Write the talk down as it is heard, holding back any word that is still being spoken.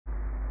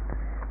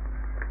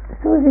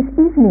So this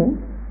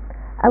evening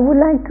I would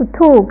like to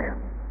talk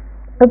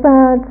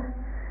about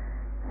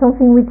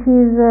something which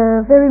is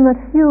very much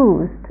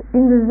used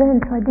in the Zen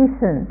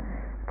tradition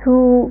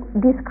to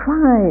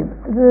describe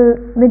the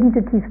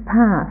meditative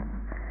path,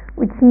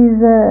 which is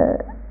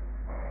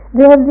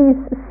they have this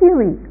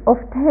series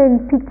of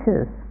 10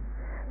 pictures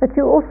that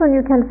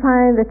you can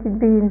find, that it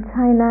be in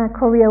China,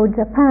 Korea or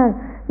Japan.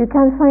 You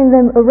can find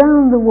them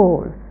around the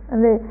walls,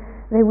 and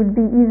they will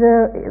be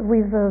either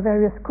with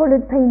various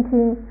colored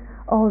paintings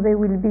or they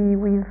will be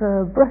with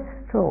brush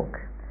stroke.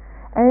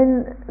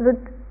 And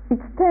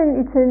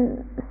it's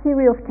a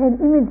series of 10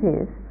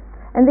 images,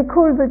 and they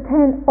call the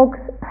 10 ox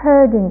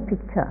herding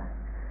picture.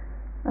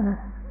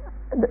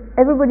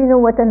 Everybody know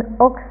what an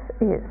ox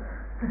is?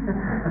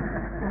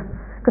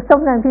 Because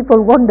sometimes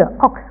people wonder,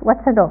 ox,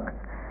 what's an ox?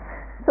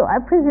 So I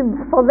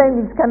presume for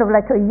them it's kind of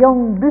like a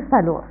young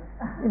buffalo,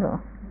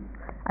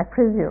 I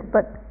presume,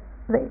 but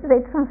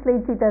they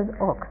translate it as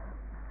ox.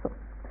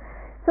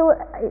 So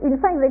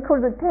in fact they call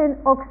the 10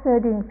 ox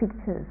herding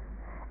pictures.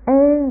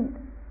 And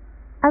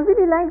I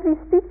really like these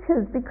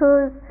pictures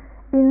because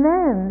in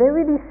them they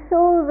really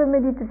show the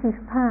meditative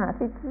path.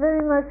 It's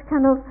very much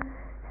kind of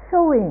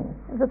showing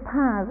the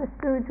path, the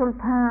spiritual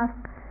path.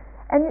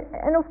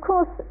 And of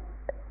course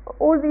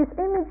all these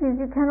images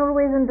you can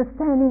always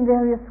understand in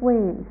various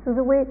ways. So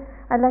the way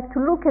I like to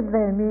look at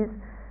them is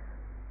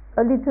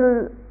a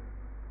little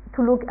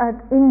to look at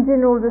in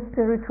general the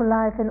spiritual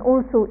life and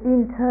also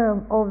in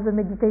terms of the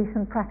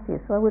meditation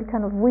practice. So I will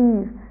kind of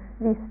weave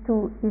these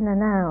two in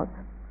and out.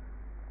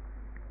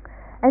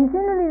 And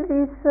generally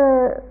these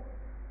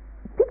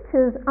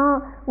pictures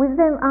are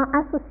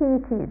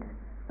associated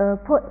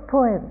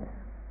poems.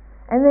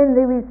 And then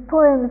there is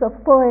poems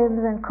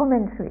and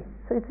commentary.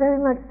 So it's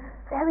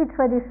very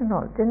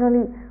traditional.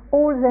 Generally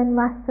all Zen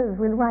masters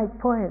will write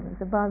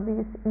poems about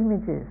these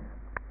images.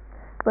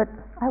 But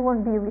I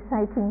won't be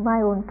reciting my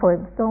own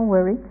poems, don't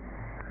worry.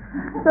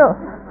 So,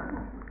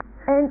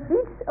 and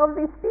each of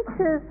these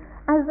pictures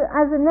has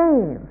a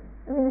name.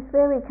 I mean, it's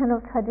very kind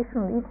of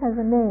traditional, each has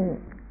a name.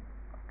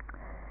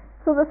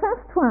 So the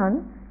first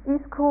one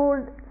is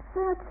called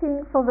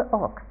Searching for the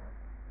Ox.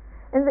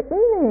 And the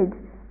image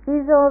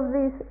is of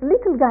this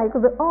little guy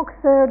called the ox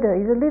herder.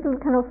 He's a little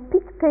kind of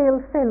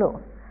pigtail fellow,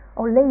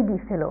 or lady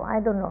fellow,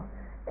 I don't know.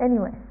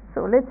 Anyway,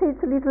 so let's say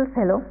it's a little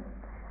fellow.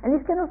 And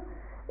he's kind of,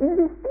 in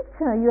this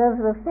picture you have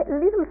the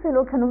little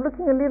fellow kind of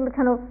looking a little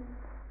kind of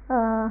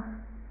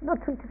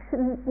not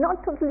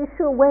totally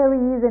sure where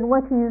he is and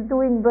what he is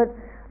doing, but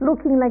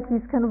looking like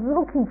he's kind of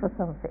looking for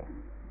something.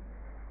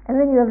 And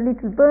then you have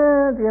little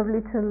birds, you have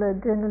little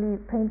generally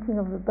painting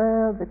of the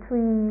bird, the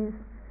trees.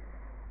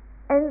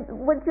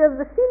 And what you have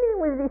the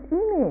feeling with this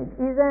image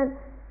is that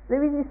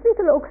there is this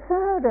little ox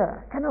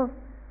herder kind of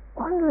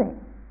wondering,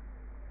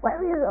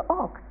 where is the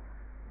ox?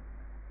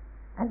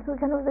 And so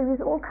kind of there is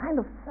all kind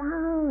of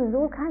sound and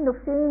all kind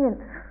of thing, and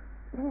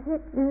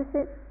is this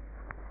it?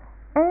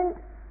 And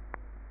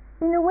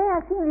in a way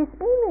I think this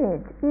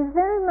image is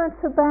very much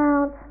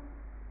about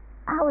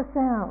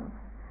ourselves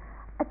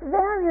at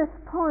various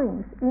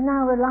points in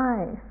our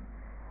life,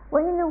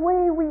 when in a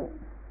way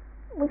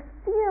we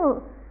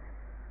feel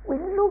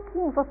we're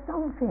looking for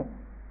something,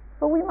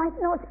 but we might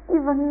not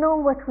even know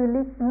what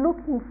we're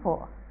looking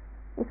for.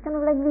 It's kind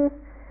of like this,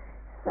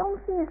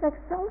 something is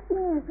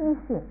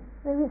missing.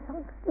 There is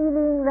some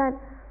feeling that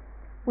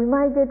we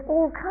might get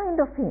all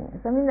kind of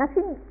things. I mean, I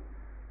think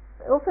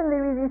often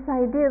there is this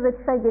idea that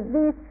if I get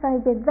this, if I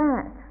get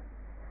that.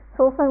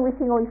 So often we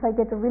think, oh, if I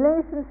get a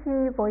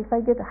relationship, or if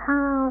I get a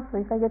house, or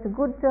if I get a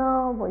good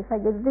job, or if I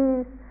get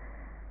this,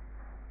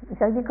 if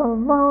I become a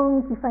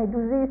monk, if I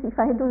do this, if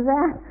I do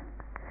that.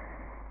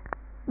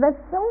 That's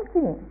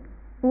something.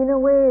 In a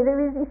way,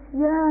 there is this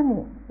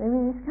yearning. There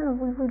is this kind of,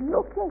 we're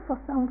looking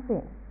for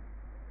something.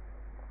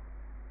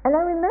 And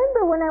I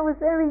remember when I was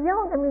very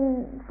young, I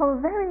mean, from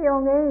a very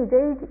young age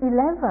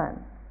 11,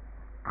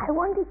 I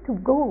wanted to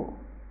go.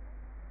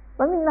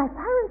 I mean, my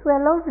parents were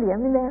lovely. I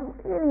mean, they're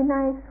really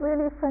nice,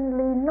 really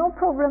friendly, no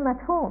problem at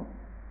home.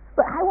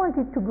 But I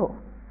wanted to go.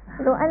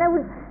 And I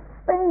would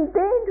spend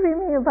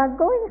daydreaming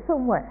about going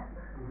somewhere.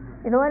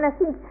 And I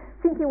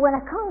thinking, well,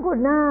 I can't go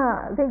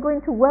now. They're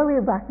going to worry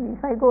about me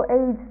if I go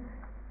age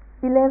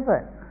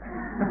 11.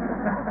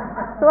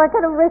 So I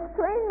kind of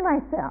restrained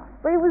myself.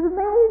 But it was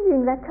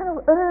amazing, that kind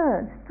of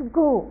urge to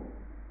go.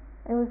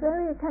 It was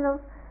very kind of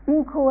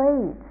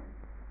inchoate.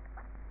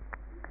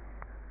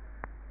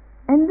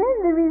 And then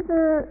there is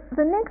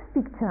the next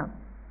picture,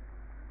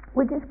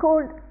 which is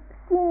called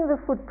Seeing the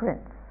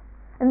Footprints.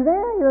 And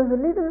there you have the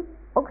little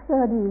ox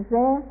herder is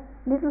there,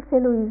 little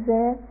fellow is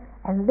there,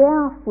 and there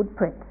are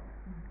footprints.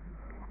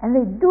 And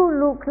they do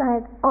look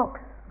like ox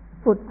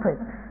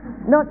footprints,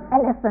 not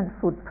elephant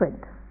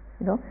footprints.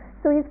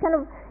 So it's kind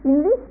of,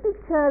 in this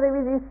picture there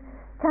is this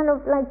kind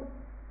of like,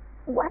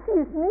 what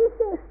is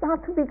missing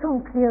start to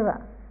become clearer.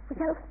 We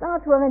kind of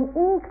start to have an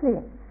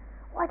inkling.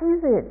 What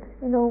is it,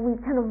 we're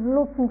kind of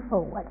looking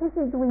for? What is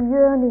it we're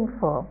yearning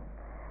for?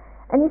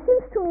 And it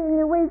seems to me in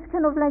a way it's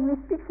kind of like this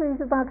picture is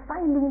about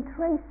finding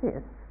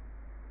traces.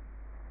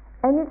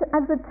 And it's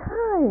at the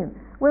time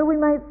where we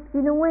might,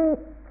 in a way,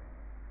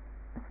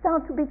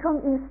 start to become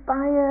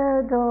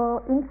inspired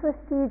or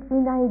interested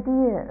in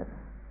ideas,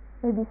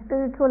 maybe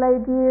spiritual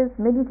ideas,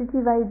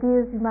 meditative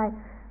ideas. You might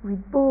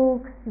read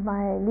books, you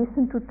might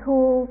listen to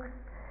talks,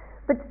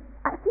 but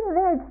I think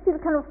there it's still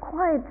kind of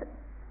quite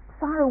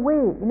far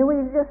away. In a way,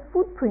 it's just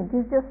footprint,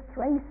 it's just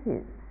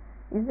traces.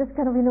 It's just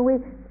kind of, in a way,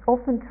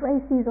 often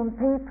traces on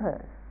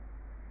papers.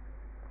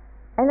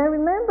 And I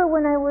remember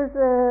when I was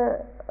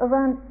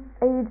around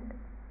age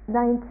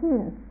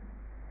 19,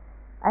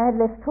 I had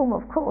left home,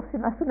 of course,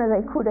 and as soon as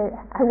I could,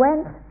 I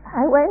went.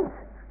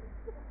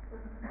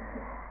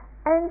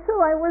 And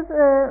so I was,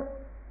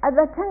 at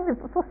that time,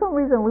 for some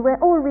reason, we were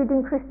all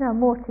reading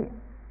Krishnamurti.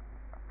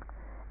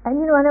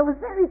 And, and I was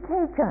very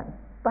taken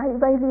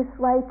by this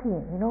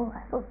writing,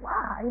 I thought,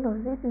 wow,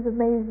 this is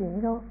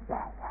amazing,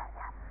 yeah.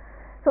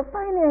 So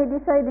finally I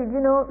decided,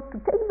 to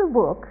take the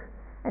book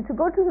and to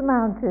go to the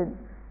mountain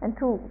and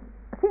to,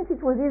 since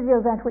it was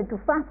easier that way, to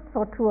fast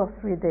for 2 or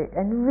 3 days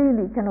and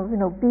really kind of,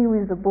 be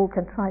with the book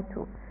and try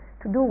to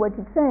do what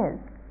it says.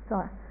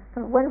 So I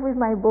went with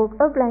my book,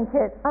 a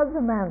blanket, up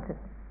the mountain.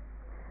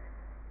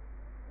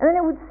 And then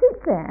I would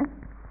sit there,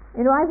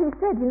 as he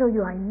said,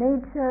 you are in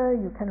nature,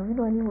 you kind of,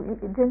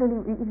 and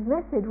generally his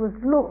message was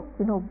look,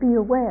 be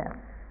aware.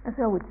 And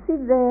so I would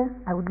sit there,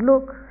 I would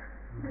look.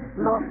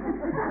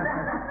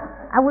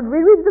 I would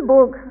reread the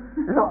book,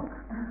 look.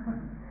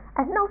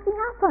 And nothing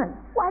happened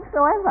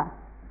whatsoever.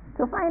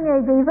 So finally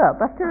I gave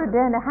up after a day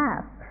and a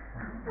half.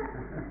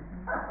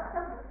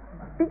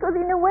 Because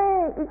in a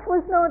way it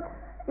was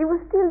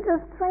still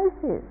just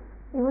traces.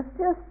 It was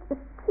just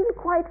still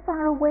quite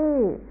far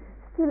away,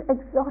 still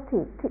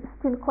exotic,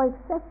 still quite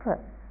separate,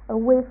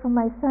 away from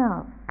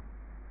myself.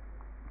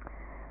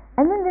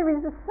 And then there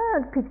is a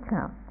third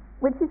picture,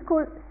 which is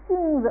called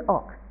Seeing the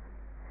Ox.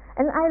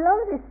 And I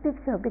love this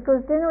picture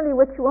because generally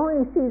what you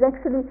only see is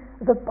actually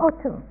the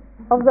bottom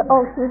of the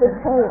ox with the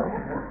tail.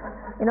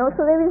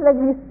 So there is like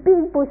these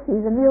big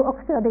bushes and the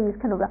ox there is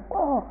kind of like,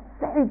 oh,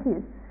 there it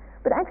is.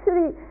 But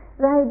actually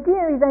the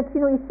idea is that,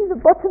 you see the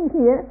bottom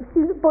here, you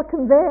see the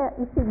bottom there,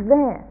 you see it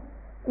there.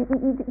 It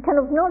kind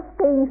of not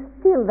staying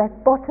still,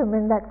 that bottom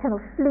and that kind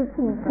of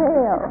fleeting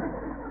tail,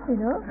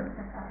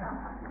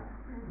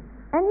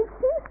 And it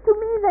seems to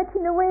me that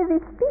in a way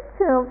this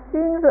picture of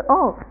seeing the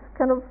ox,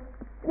 kind of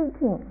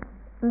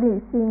fleetingly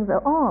seeing the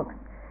ox,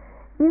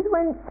 is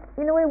when,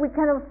 in a way, we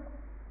kind of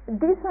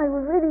decide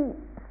we really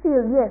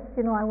feel, yes,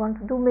 I want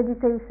to do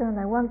meditation,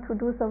 I want to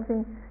do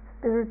something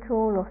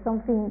spiritual or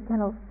something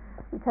kind of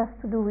which has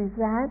to do with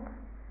that.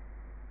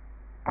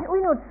 And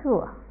we're not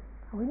sure.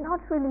 We're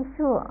not really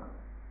sure.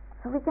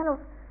 So we hear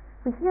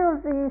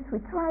this, we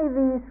try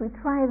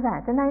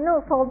that. And I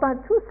know for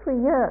about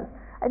 2-3 years,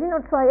 I did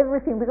not try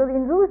everything because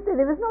in those days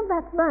there was not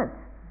that much.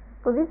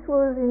 So this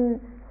was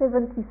in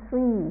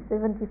 73,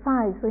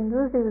 75. So in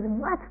those days it was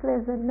much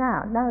less than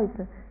now. Now it's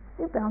a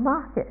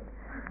supermarket.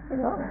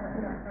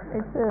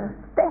 It's a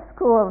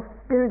Tesco of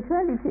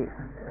spirituality.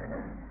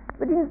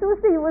 But in those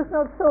days it was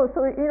not so.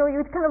 So,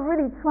 you kind of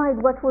really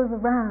tried what was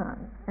around.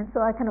 And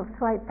so I kind of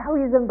tried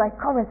Taoism by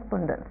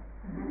correspondence.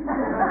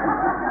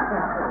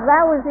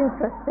 That was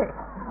interesting.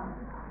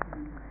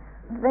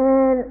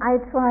 Then I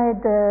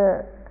tried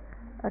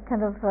a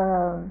kind of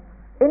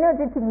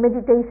energetic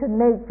meditation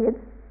naked.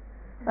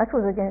 That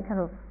was again kind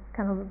of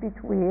a bit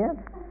weird.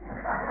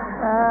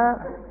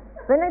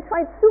 Then I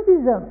tried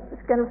Sufism,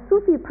 this kind of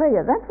Sufi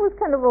prayer. That was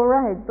kind of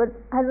alright, but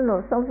I don't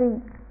know,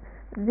 something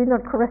did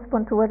not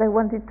correspond to what I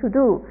wanted to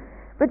do.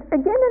 But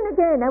again and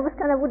again, I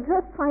would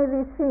just try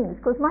these things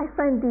because my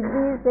friend did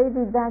this, they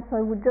did that, so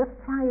I would just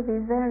try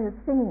these various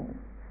things.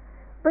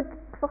 But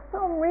for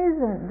some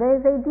reason, they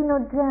did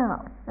not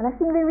gel. And I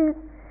think there is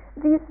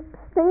this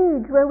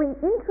stage where we're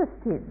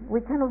interested.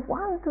 We kind of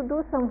want to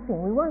do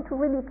something. We want to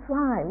really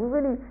try. We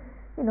really,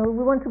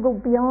 we want to go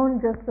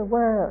beyond just the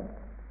words.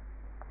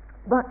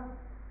 But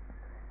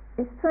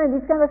it's strange.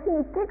 This kind of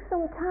thing, it takes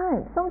some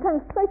time.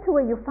 Sometimes straight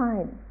away you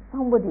find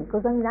somebody.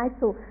 Because I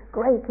saw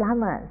great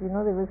lamas.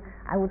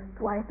 I was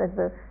twice at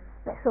the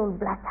special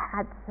black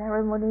hat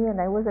ceremony, and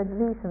I was at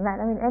this and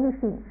that.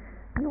 Anything.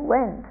 You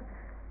went.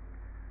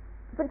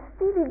 But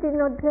still it did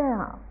not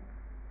gel.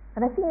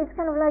 And I think it's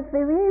kind of like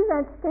there is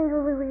that stage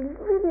where we're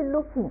really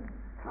looking,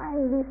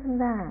 trying this and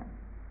that,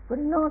 but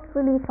not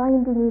really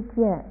finding it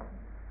yet.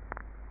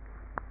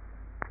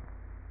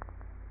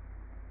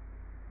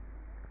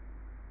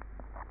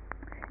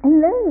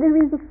 And then there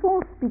is a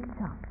fourth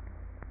picture,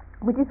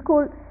 which is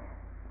called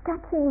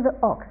Catching the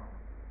Ox.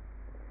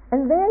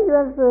 And there you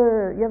have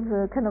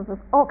the kind of the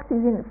ox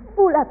is in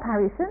full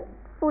apparition,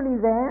 fully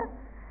there,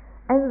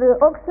 and the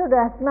oxer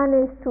has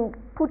managed to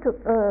put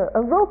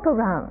a rope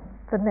around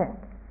the neck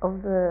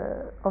of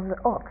the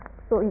ox,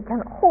 so he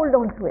can hold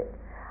on to it.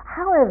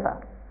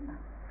 However,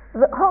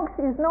 the ox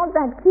is not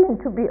that keen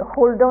to be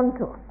held on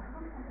to.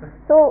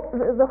 So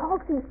the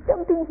ox is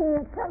jumping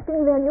here,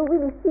 jumping there, and you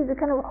really see the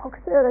kind of ox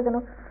there, they're kind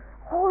of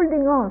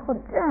holding on for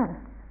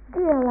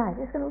dear life.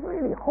 He's kind of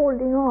really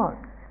holding on.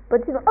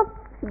 But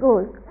up he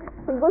goes.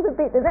 So he goes a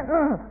bit, and then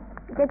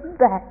gets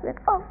back, and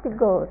off he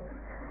goes.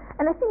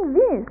 And I think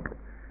this,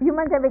 you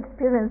might have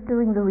experienced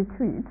during the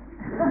retreat.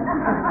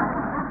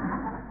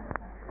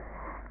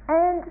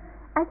 And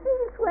I think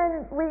it's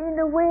when we, in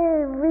a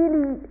way,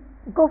 really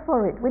go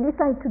for it. We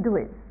decide to do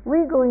it.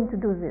 We're going to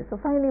do this. So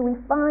finally we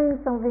find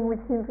something which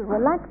seems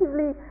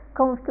relatively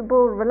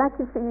comfortable,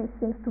 relatively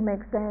seems to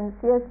make sense.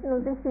 Yes,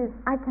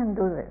 I can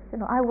do this.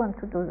 I want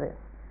to do this.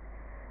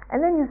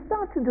 And then you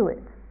start to do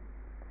it.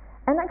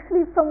 And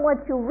actually from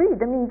what you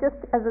read, just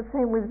as the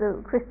same with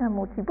the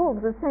Krishnamurti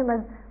books, the same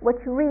as what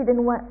you read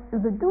and what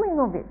the doing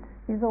of it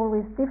is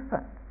always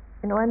different.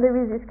 And there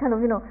is this kind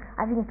of,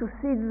 having to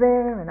sit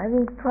there and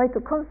having to try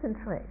to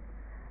concentrate.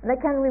 And I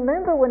can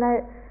remember when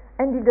I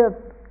ended up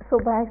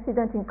by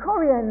accident in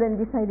Korea and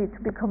then decided to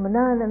become a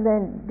nun and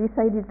then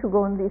decided to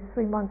go on this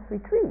 3-month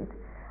retreat.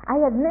 I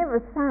had never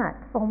sat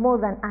for more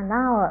than an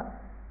hour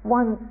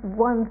once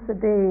a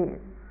day,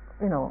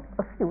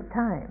 a few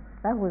times.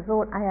 That was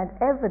all I had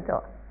ever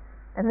done.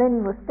 And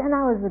then it was 10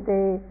 hours a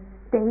day,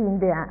 day in,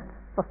 day out,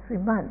 for 3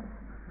 months.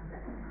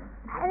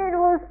 And it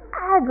was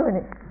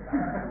agony.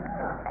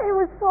 It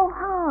was so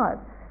hard.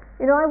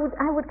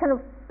 I would kind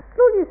of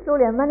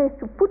slowly I managed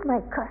to put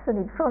my cushion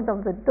in front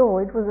of the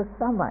door. It was a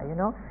summer,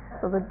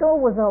 so the door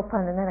was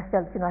open, and then I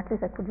felt, at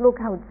least I could look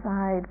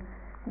outside.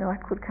 I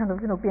could kind of,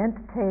 be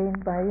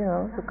entertained by,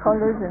 the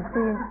colors and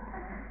things.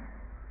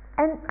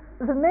 And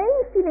the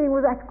main feeling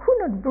was I could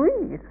not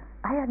breathe.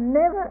 I had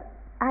never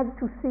had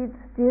to sit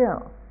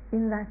still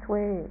in that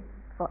way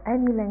for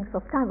any length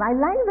of time. I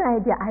liked the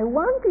idea. I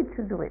wanted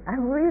to do it. I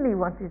really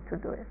wanted to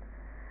do it.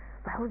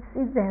 But I would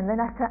sit there, and then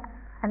after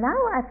an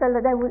hour, I felt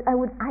that I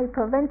would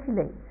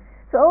hyperventilate.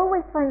 So I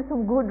always find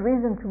some good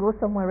reason to go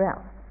somewhere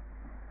else.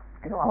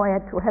 I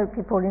had to help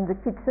people in the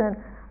kitchen,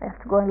 I have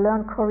to go and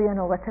learn Korean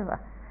or whatever.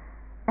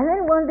 And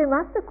then one day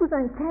Master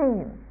Kuzan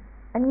came,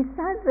 and he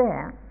sat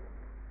there,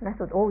 and I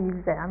thought,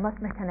 he's there, I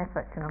must make an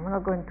effort, I'm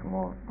not going to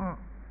move.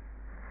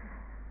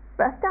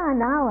 But after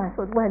an hour, I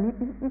thought,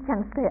 he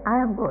can stay,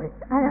 I am going.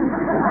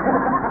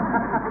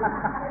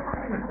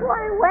 So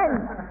I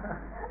went.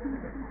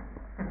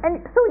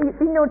 And so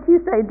he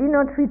noticed I did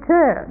not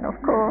return,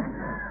 of course,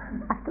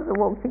 after the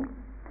walking.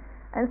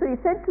 And so he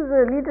said to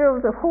the leader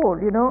of the hall,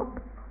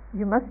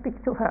 you must speak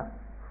to her.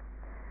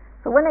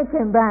 So when I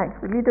came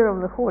back, the leader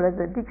of the hall had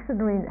the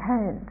dictionary in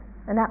hand,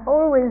 and I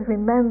always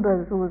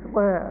remember those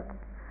words,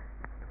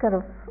 kind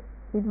of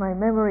in my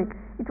memory.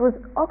 It was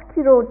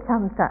Oktiro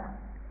Chamta,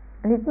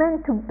 and it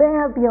meant to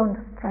bear beyond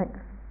strength.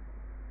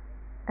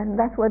 And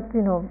that's what,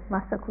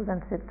 Master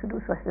Kuzan said to do.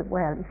 So I said,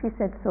 if he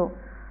said so,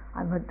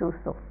 I must do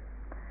so.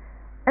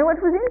 And what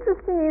was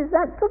interesting is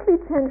that totally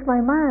changed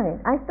my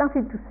mind. I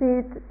started to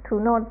see it, to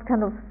not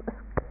kind of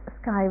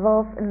skive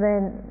off, and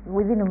then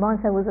within a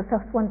month I was the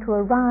first one to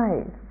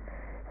arrive.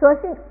 So I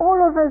think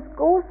all of us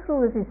go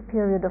through this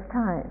period of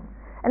time.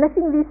 And I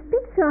think these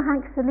pictures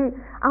actually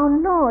are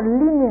not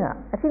linear.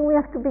 I think we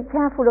have to be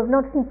careful of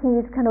not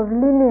thinking it's kind of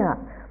linear,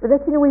 but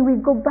that we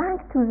go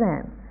back to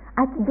them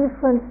at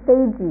different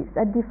stages,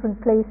 at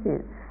different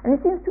places. And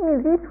it seems to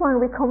me this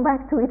one we come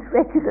back to it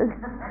regularly.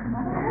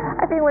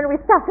 I think when we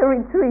start a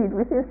retreat,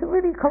 we seem to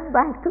really come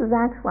back to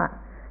that one.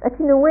 That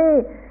in a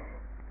way,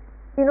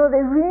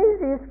 there is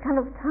this kind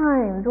of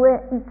times where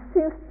it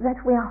seems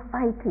that we are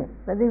fighting,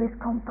 that there is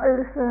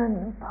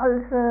compulsion,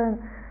 impulsion,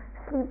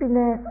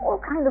 sleepiness, all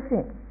kinds of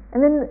things.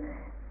 And then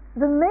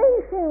the main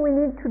thing we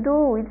need to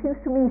do, it seems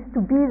to me, is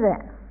to be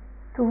there,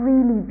 to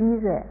really be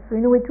there. So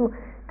in a way to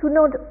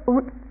not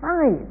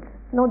fight,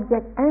 not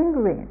get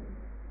angry,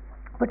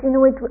 but in a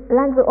way to,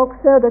 like the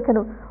oxer, kind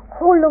of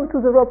hold on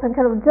to the rope and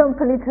kind of jump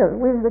a little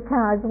with the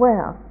car as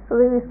well. So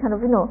there is kind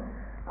of,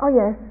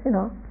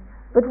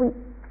 but we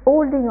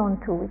holding on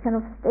to, we kind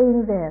of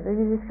staying there. There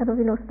is this kind of,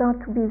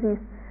 start to be this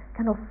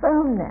kind of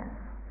firmness.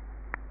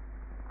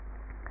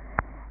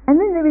 And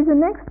then there is the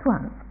next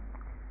one,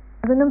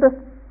 the number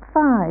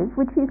 5,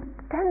 which is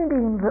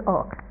tending the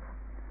ox.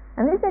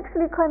 And this is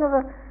actually kind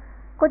of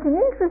quite an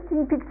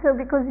interesting picture,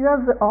 because you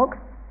have the ox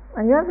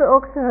and you have the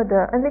ox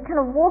herder, and they're kind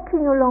of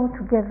walking along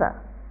together.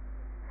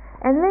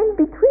 And then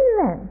between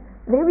them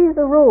there is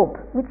a rope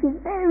which is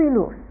very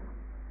loose.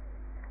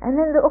 And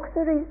then the ox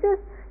herder is just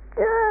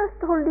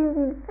holding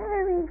it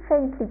very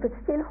faintly, but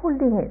still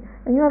holding it.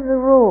 And you have the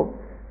rope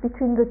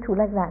between the two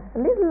like that. A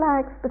little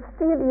lax, but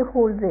still he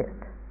holds it.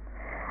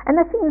 And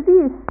I think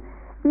this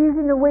is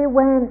in a way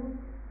when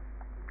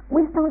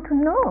we start to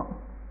know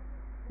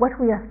what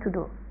we have to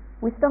do.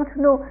 We start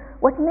to know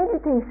what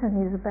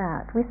meditation is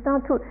about. We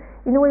start to,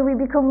 in a way, we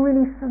become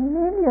really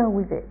familiar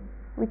with it.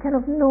 We kind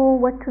of know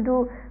what to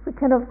do. We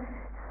kind of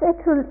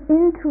settle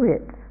into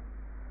it.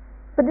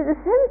 But at the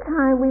same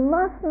time, we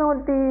must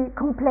not be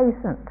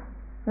complacent.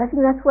 And I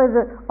think that's why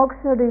the ox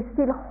herder is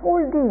still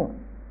holding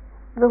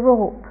the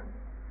rope.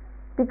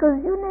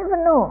 Because you never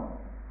know,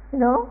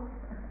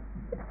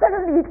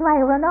 suddenly it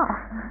might run off.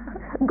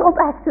 Go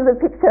back to the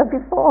picture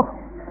before.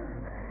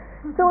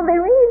 So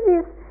there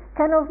is this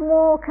kind of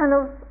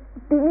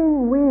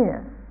being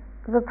with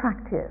the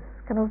practice,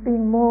 kind of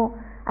being more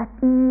at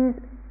ease,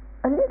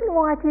 a little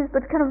more at ease,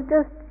 but kind of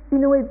just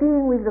in a way,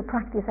 being with the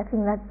practice. I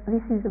think that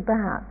this is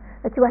about,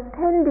 that you are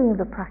tending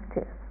the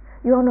practice.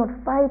 You are not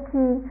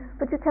fighting,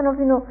 but you're kind of,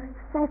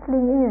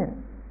 settling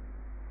in.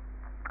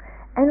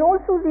 And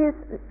also this,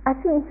 I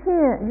think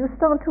here, you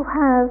start to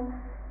have,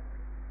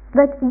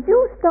 that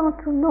you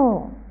start to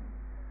know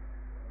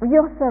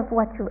yourself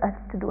what you have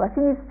to do. I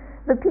think it's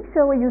the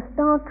picture where you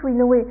start to, in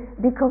a way,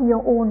 become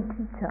your own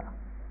teacher.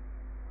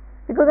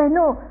 Because I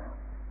know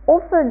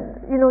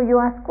often, you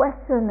ask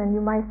questions and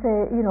you might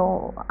say,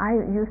 I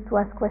used to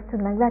ask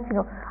questions like that,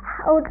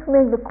 how to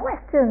make the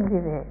question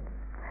vivid,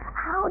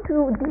 how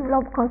to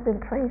develop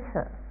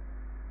concentration.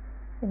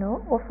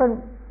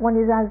 Often one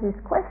is asked this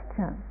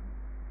question.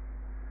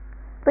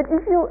 But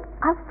if you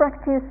have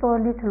practiced for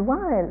a little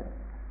while,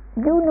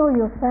 you know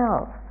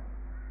yourself.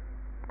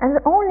 And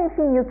the only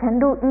thing you can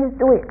do is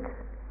do it.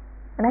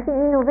 And I think,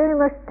 very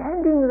much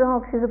tending the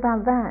ox is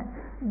about that.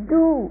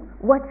 Do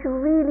what you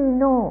really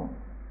know,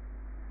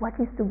 what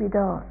is to be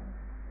done.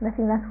 And I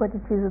think that's what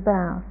it is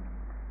about.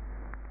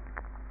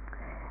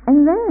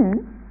 And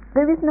then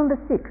there is number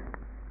 6,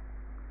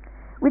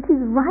 which is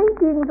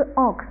riding the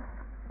ox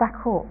back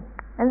home.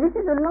 And this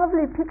is a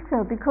lovely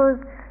picture because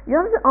you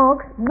have the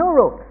ox, no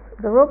ropes.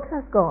 The ropes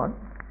have gone.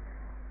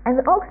 And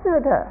the ox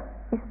herder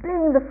is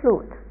playing the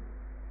flute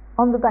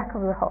on the back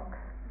of the ox.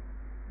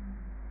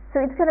 So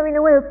it's kind of, in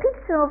a way, a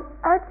picture of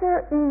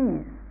utter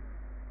ease,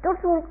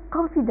 total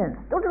confidence,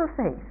 total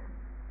faith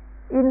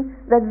in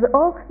that the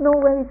ox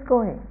knows where it's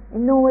going, it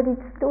knows what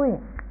it's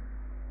doing.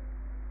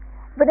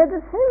 But at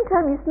the same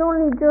time, it's not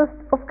only just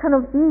of kind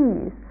of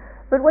ease,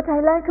 but what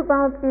I like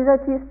about is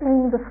that he's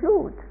playing the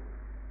flute.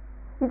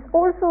 It's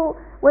also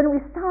when we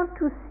start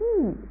to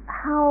see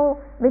how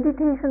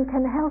meditation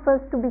can help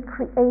us to be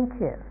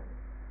creative.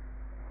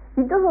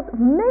 It doesn't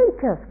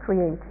make us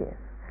creative,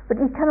 but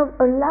it kind of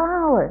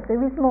allows us, there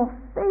is more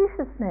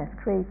spaciousness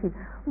created,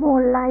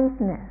 more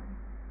lightness.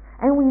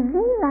 And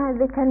within that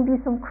there can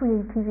be some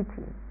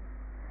creativity.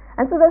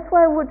 And so that's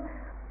why I would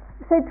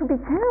say to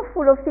be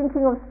careful of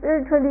thinking of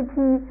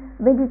spirituality,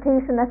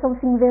 meditation as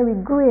something very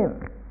grim.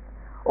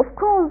 Of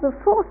course the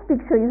fourth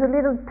picture is a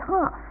little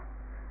tough,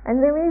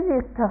 and there is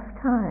this tough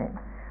time.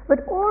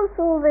 But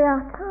also there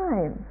are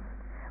times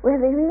where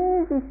there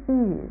is this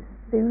ease,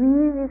 there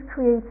is this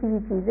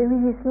creativity, there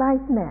is this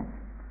lightness.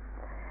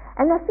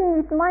 And I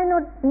think it might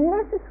not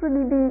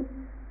necessarily be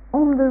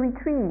on the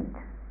retreat.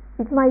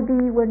 It might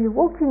be when you're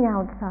walking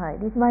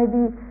outside. It might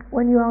be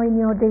when you are in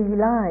your daily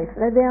life,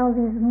 that there are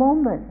these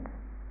moments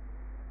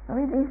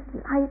with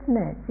this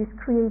lightness, this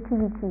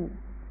creativity,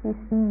 this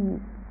ease.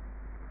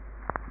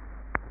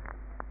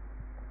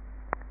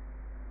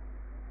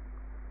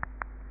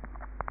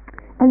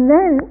 And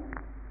then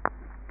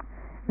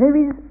there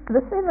is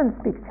the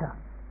 7th picture,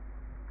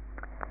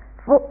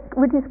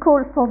 which is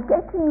called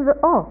forgetting the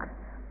ox.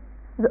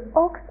 The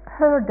ox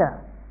herder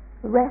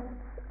rests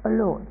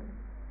alone.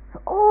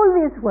 So all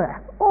this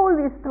work, all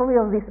this story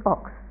of this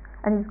ox,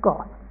 and he's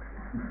gone.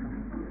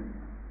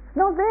 It's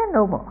not there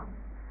no more.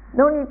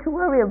 No need to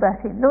worry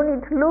about it. No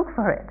need to look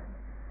for it.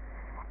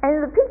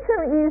 And the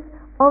picture is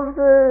of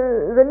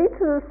the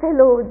little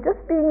fellow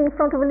just being in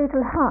front of a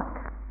little hut,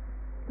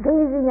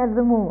 gazing at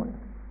the moon.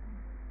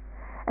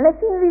 And I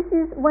think this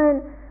is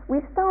when we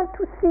start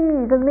to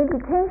see the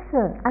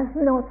meditation as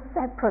not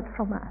separate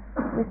from us.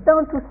 We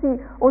start to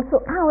see also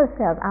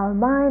ourselves, our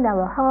mind,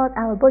 our heart,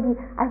 our body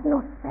as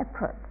not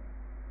separate.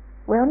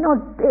 We are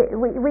not,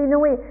 in a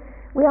way,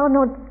 we are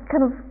not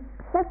kind of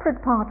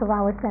separate part of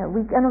ourselves.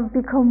 We kind of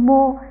become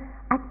more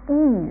at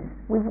ease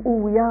with who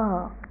we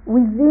are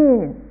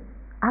within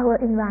our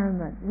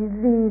environment,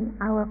 within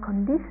our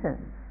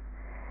conditions.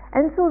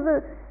 And so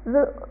the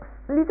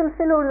little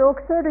fellow, the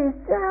ox herder, is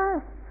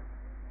just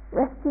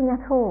resting at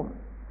home.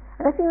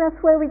 And I think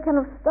that's where we kind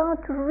of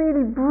start to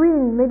really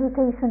bring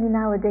meditation in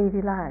our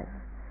daily life.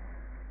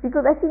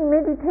 Because I think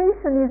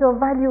meditation is of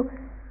value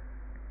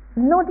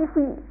not if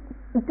we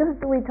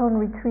just do it on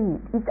retreat.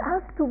 It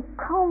has to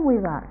come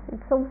with us.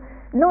 It's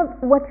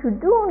not what you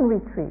do on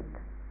retreat,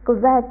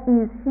 because that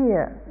is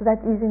here,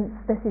 that is in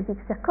specific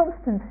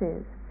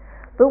circumstances.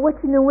 But what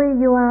in a way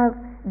you have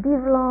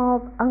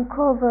developed,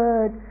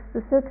 uncovered,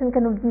 a certain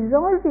kind of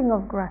dissolving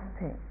of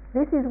grasping.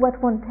 This is what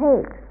one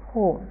takes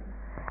home.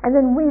 And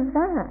then with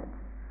that,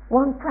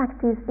 one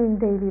practice in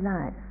daily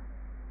life.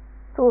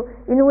 So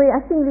in a way,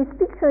 I think this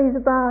picture is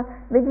about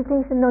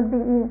meditation not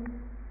being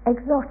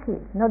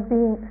exotic, not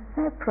being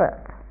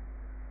separate,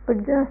 but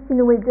just in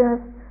a way,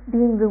 just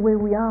being the way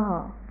we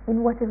are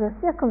in whatever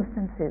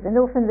circumstances. And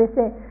often they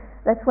say,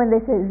 that's when they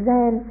say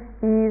Zen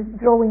is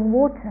drawing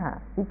water,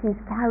 it is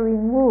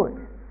carrying wood.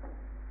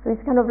 So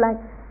it's kind of like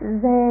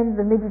Zen,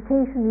 the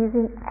meditation is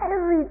in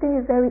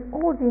everyday, very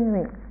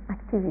ordinary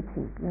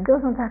activity. It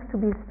doesn't have to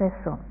be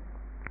special.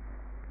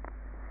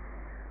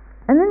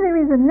 And then there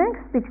is the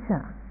next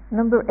picture,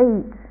 number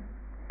 8,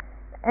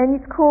 and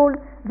it's called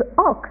the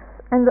ox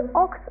and the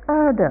ox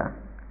herder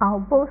are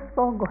both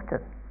forgotten.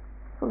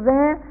 So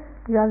there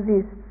you have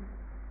this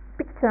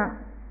picture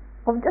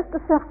of just a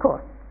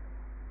circle.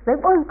 They're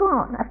both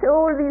gone after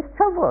all this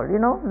trouble,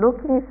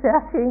 looking,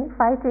 searching,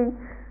 fighting.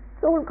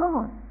 It's all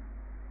gone.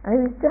 And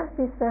there is just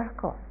this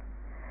circle.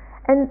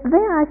 And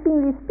there I think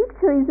this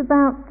picture is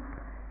about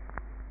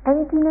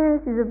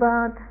emptiness, is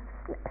about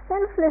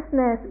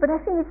selflessness, but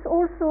I think it's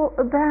also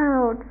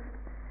about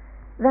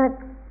that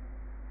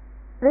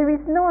there is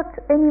not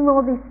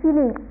anymore this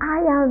feeling, I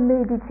am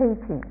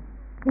meditating.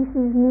 This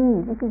is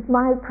me, this is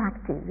my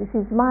practice, this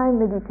is my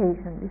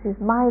meditation, this is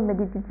my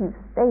meditative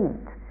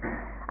state.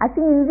 I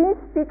think in this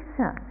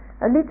picture,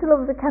 a little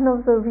of the kind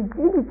of the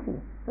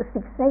rigidity, the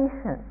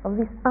fixation of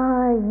this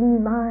I, me,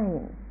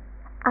 mine.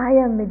 I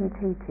am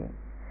meditating.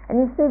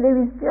 And instead there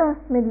is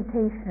just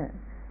meditation.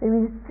 There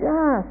is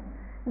just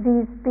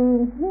this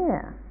being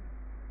here.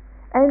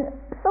 And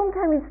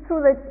sometimes it's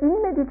true that in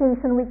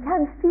meditation we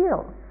can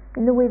feel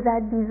in the way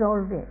that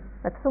dissolving.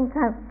 But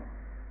sometimes,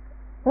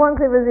 once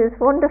there was this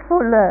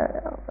wonderful,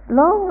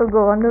 long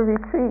ago on a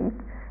retreat,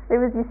 there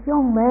was this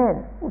young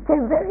man who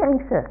came very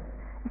anxious.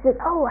 He said,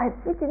 oh, I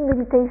sit in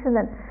meditation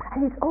and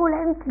it's all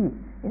empty.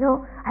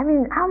 I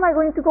mean, how am I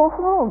going to go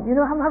home?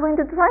 How am I going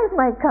to drive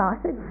my car?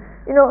 I said,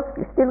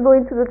 you're still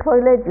going to the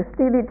toilet, you're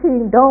still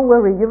eating, don't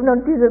worry, you've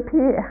not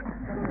disappeared.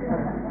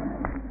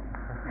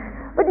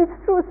 But it's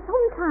true,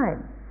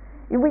 sometimes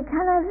we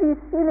can have these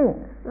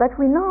feelings that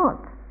we're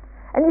not.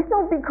 And it's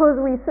not because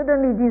we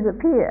suddenly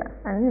disappear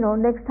and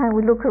next time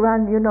we look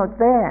around you're not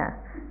there,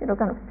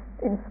 kind of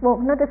in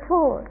smoke, not at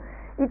all.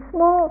 It's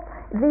more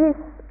this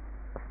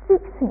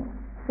fixing,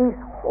 this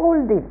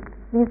holding,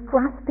 this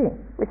grasping,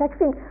 which I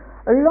think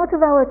a lot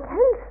of our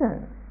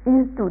attention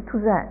is due to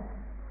that,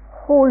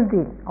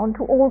 holding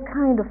onto all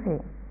kind of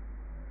things.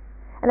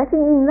 And I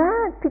think in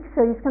that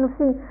picture you kind of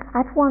see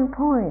at one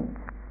point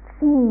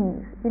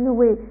things in a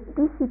way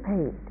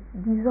dissipate,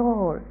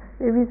 dissolve.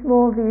 There is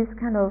more this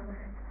kind of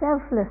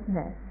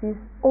selflessness, this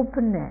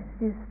openness,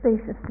 this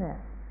spaciousness.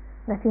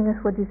 And I think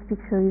that's what this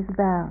picture is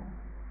about.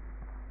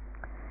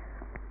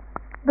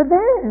 But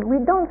then we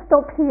don't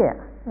stop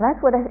here.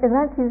 And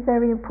that is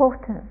very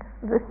important.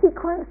 The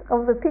sequence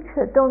of the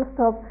picture don't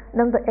stop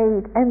number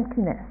 8,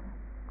 emptiness.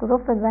 Because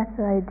often that's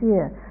the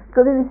idea.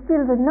 So there is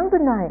still the number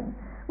 9,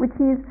 which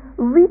is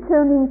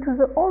returning to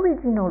the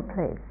original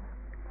place.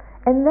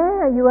 And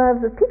there you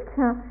have the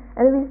picture,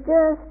 and there is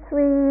just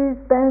trees,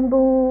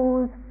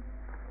 bamboos,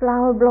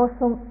 flower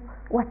blossom,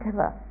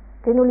 whatever.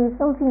 Generally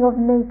something of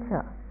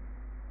nature.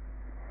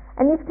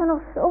 And it's kind of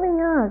showing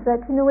us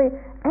that in a way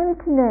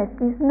emptiness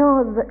is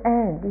not the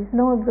end, is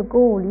not the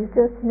goal, it's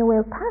just in a way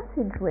a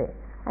passageway,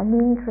 an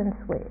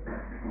entranceway.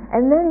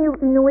 And then you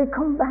in a way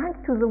come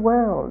back to the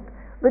world,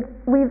 but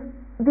with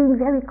being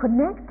very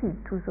connected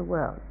to the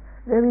world.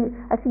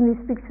 I think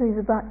this picture is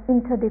about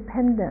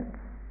interdependence.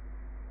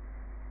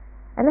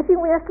 And I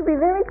think we have to be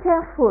very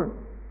careful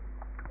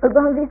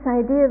about this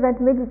idea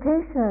that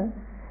meditation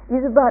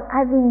is about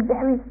having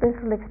very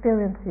special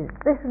experiences,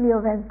 especially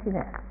of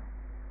emptiness.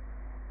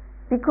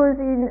 Because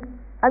in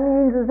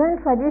the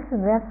Zen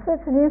tradition, there's such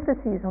an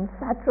emphasis on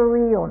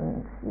satori,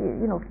 on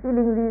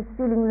feeling this,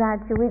 feeling that.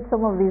 You read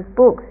some of these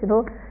books, I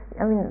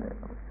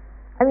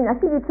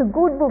think it's a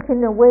good book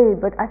in a way,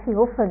 but I think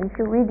often if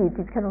you read it,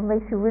 it kind of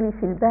makes you really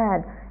feel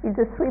bad. It's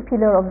the 3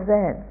 pillars of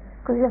Zen,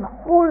 because you have a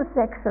whole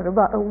section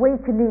about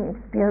awakening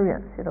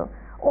experience.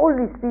 All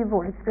these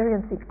people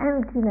experiencing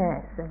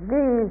emptiness and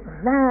this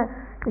and that.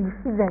 So you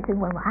sit there and say,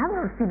 well, I'm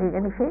not feeling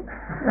anything.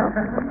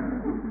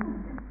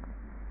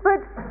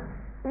 But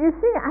you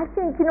see, I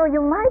think,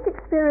 you might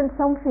experience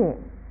something,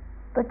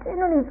 but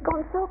generally it's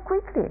gone so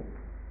quickly.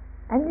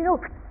 And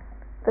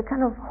the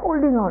kind of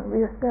holding on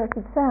reasserts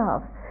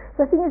itself.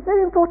 So I think it's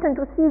very important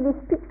to see this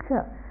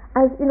picture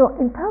as,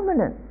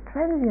 impermanent,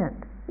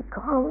 transient. It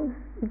comes,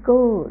 it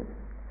goes.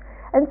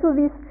 And so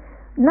this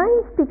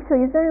 9th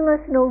picture is very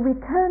much,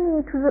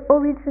 returning to the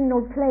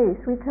original place,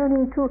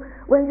 returning to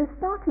where you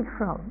started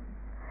from.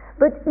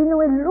 But,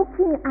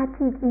 looking at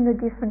it in a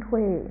different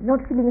way, not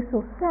feeling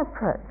so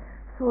separate,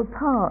 so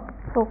apart,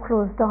 so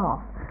closed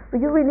off. But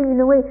you really, in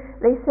a way,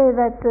 they say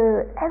that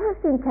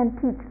everything can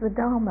teach the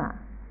Dharma.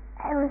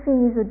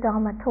 Everything is a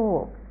Dharma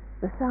talk.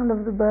 The sound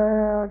of the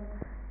birds,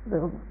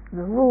 the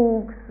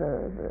rooks,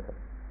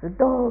 the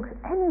dogs,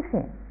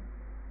 anything.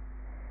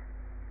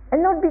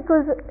 And not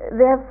because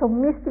they have some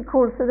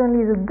mystical,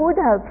 suddenly the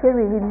Buddha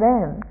appearing in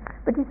them,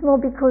 but it's more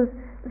because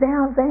they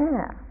are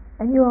there,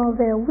 and you are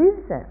there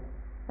with them,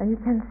 and you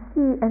can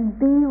see and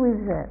be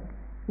with them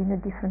in a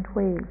different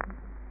way.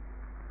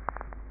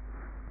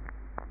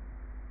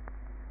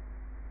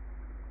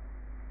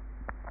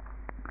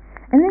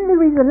 And then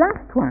there is the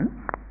last one,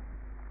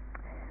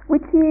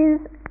 which is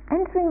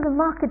entering the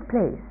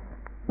marketplace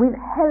with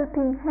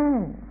helping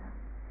hands.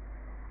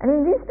 And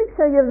in this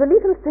picture you have the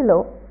little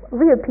fellow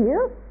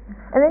reappears,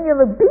 and then you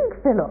have a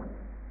big fellow,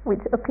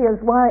 which appears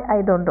why,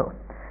 I don't know.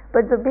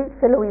 But the big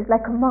fellow is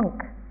like a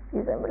monk.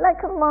 He's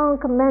like a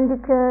monk, a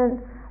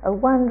mendicant, a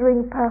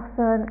wandering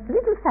person, a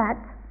little fat,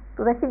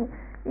 because I think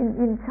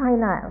in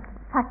China,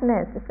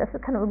 fatness is just a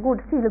kind of a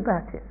good feel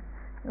about it.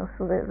 So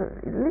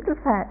he's a little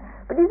fat,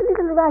 but he's a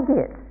little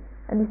ragged,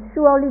 and his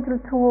shoes are a little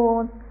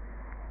torn.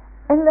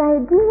 And the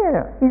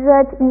idea is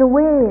that, in a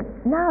way,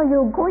 now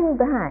you're going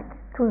back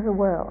to the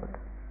world.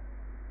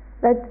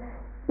 that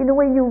in a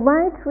way you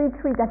might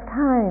retreat at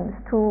times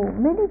to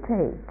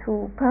meditate,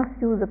 to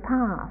pursue the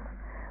path,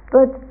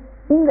 but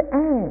in the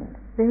end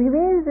there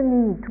is a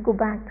need to go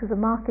back to the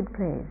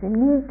marketplace, a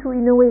need to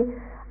in a way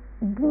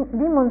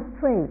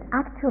demonstrate,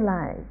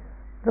 actualize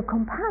the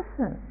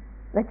compassion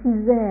that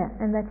is there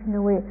and that in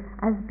a way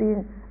has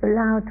been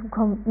allowed to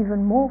come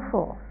even more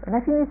forth. And I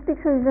think this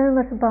picture is very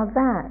much about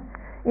that,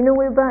 in a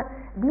way about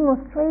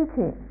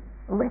demonstrating,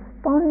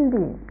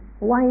 responding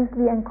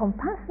wisely and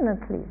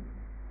compassionately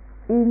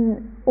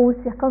in all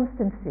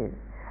circumstances.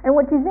 And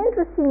what is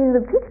interesting in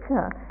the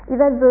picture is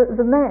that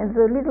the man,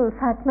 the little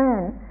fat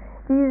man,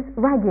 is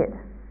ragged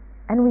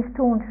and with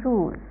torn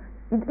shoes.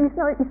 It's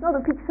not a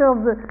picture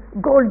of the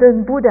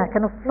golden Buddha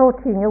kind of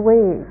floating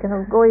away, kind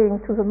of going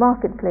to the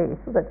marketplace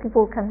so that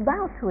people can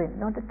bow to him,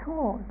 not at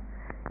all.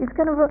 It's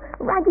kind of a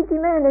raggedy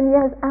man, and he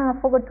has, I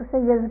forgot to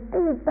say, he has a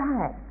big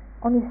bag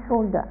on his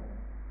shoulder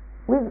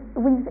within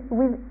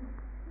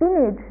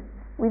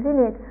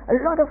it a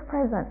lot of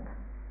presents.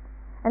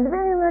 And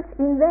very much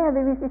in there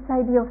is this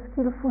idea of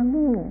skillful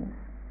means.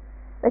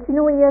 That he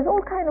has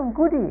all kind of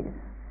goodies,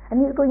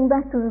 and he's going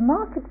back to the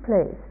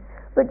marketplace,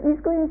 but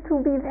he's going to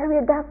be very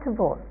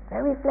adaptable,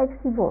 very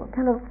flexible,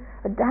 kind of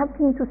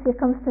adapting to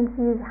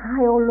circumstances,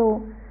 high or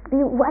low, be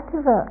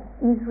whatever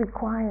is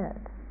required.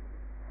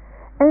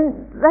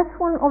 And that's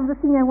one of the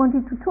things I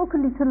wanted to talk a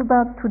little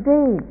about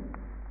today,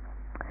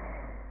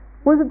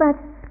 was about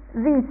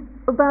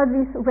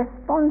this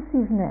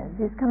responsiveness,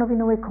 this kind of in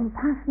a way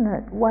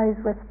compassionate, wise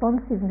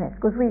responsiveness,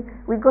 because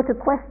we got a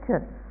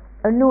question,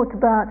 a note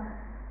about,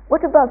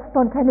 what about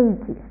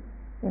spontaneity?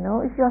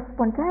 If you are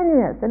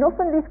spontaneous, and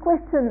often this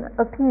question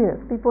appears,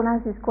 people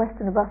ask this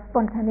question about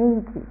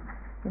spontaneity,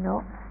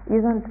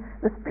 isn't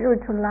the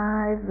spiritual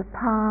life, the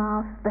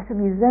path,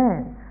 especially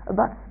Zen,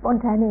 about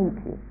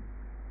spontaneity?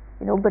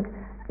 But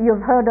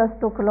you've heard us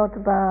talk a lot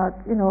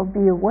about,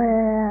 be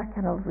aware,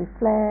 kind of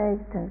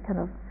reflect, and kind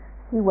of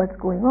see what's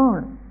going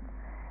on.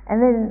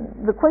 And then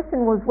the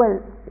question was,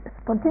 well,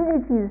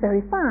 spontaneity is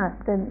very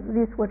fast, and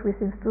this, what we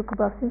seem to talk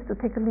about, seems to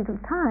take a little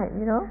time,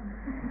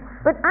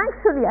 But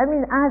actually, as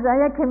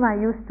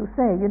Ayakema used to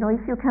say, if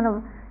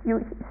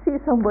you see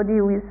somebody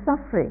who is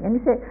suffering, and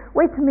you say,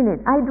 wait a minute,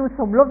 I do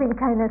some loving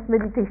kindness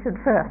meditation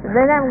first, and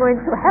then I'm going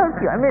to help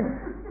you.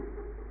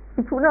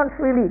 It will not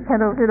really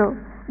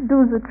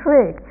do the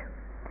trick.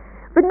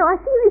 But no, I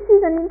think this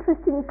is an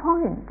interesting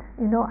point.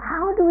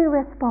 How do we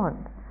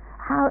respond?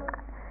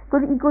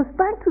 Because it goes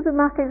back to the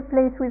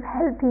marketplace with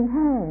helping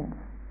hands,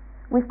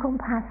 with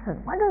compassion.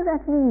 What does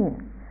that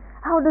mean?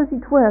 How does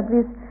it work,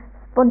 this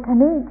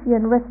spontaneity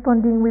and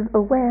responding with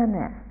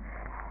awareness?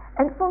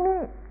 And for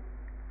me,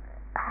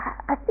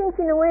 I think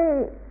in a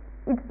way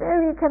it's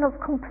very kind of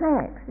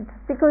complex. It's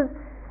because,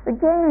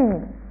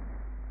 again,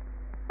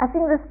 I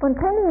think the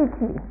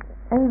spontaneity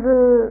and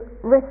the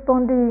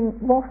responding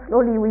more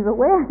slowly with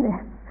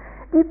awareness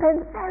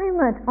depends very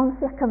much on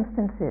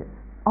circumstances,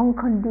 on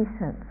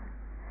conditions.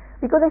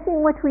 Because I think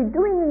what we're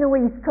doing in a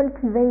way is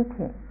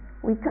cultivating.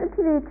 We're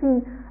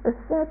cultivating a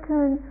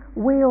certain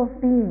way of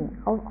being,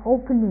 of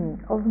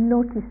opening, of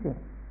noticing.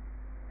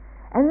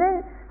 And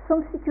then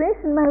some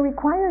situation might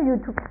require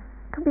you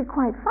to be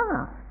quite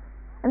fast.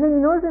 And then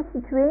in other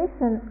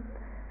situations,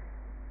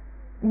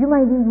 you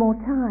might need more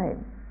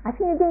time. I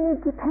think again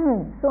it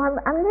depends. So I'm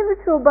never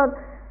sure about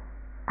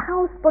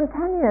how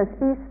spontaneous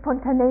is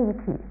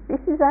spontaneity.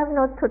 I'm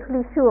not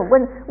totally sure.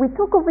 When we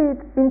talk of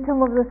it in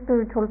terms of the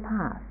spiritual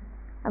path,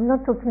 I'm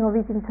not talking of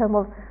it in terms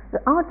of the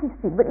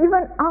artistic, but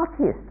even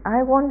artists,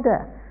 I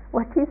wonder,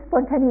 what is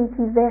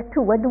spontaneity there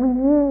too? What do we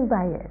mean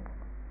by it?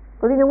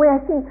 Because in a way I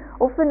think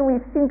often we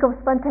think of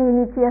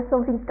spontaneity as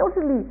something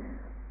totally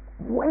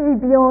way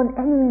beyond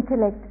any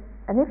intellect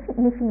and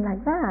anything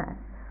like that.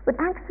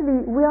 But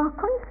actually we are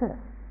conscious.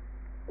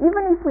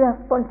 Even if we are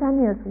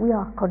spontaneous, we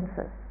are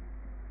conscious.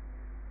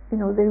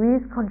 There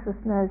is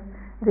consciousness,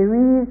 there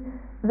is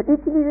the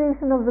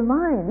utilization of the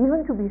mind,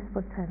 even to be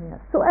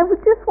spontaneous. So I would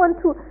just want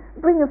to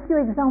bring a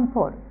few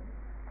examples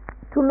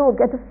to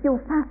look at a few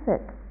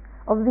facets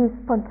of this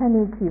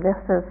spontaneity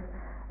versus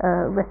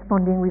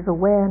responding with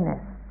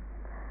awareness.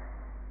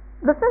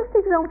 The first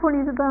example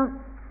is about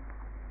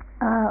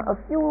a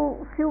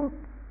few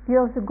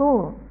years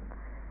ago.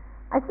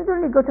 I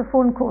suddenly got a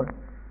phone call,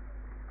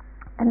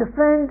 and a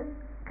friend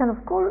kind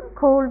of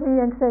called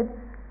me and said,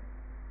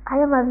 I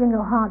am having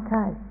a hard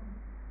time.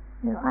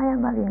 I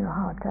am having a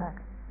hard time.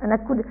 And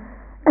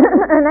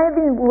and I've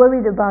been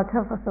worried about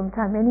her for some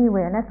time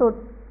anyway, and I thought,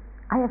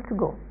 I have to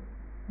go.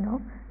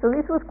 So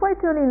this was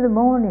quite early in the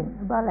morning,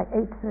 about like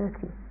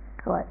 8:30.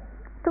 So I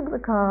took the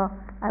car,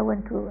 I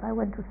went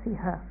to see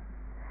her.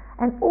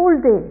 And all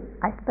day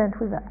I spent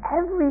with her.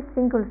 Every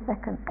single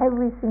second,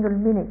 every single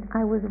minute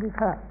I was with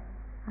her.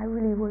 I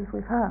really was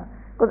with her.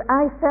 Because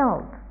I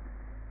felt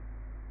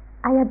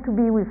I had to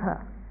be with her.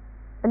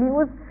 And it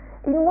was,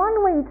 in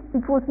one way,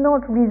 it was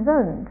not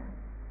reasoned,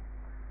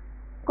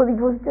 because it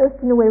was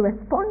just in a way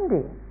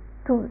responding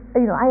to,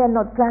 I had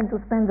not planned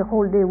to spend the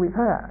whole day with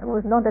her. It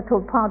was not at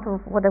all part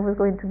of what I was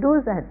going to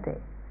do that day.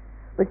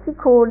 But she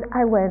called,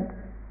 I went,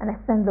 and I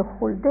spent the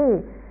whole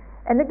day.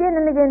 And again,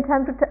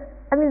 time to time,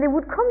 there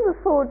would come the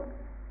thought,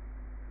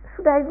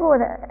 should I go?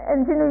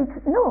 And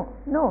no,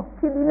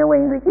 till in a way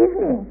in the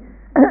evening,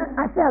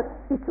 I felt,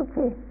 it's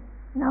okay,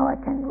 now I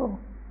can go.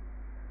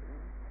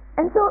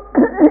 And so,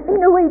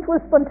 in a way it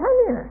was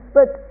spontaneous,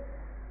 but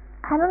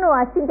I don't know,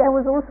 I think I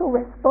was also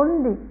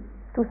responding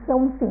to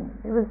something.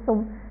 There was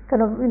some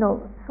kind of,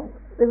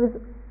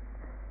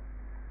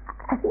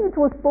 I think it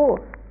was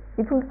both.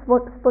 It was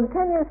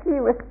spontaneously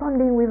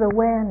responding with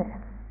awareness,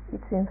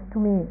 it seems to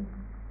me.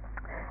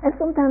 And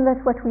sometimes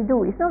that's what we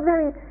do. It's not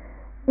very,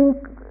 you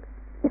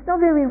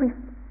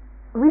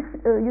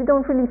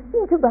don't really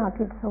think about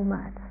it so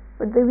much,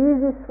 but there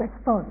is this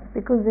response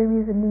because there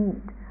is a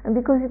need, and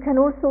because you can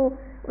also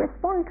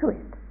respond to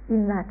it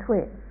in that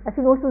way. I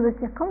think also the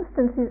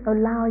circumstances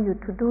allow you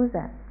to do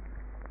that.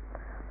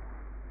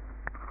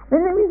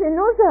 Then there is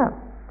another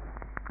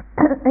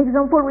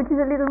example which is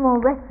a little more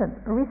recent.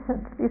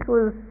 This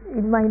was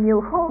in my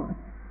new home.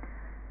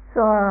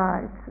 So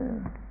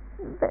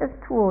it's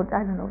towards,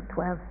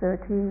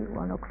 12:30,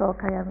 1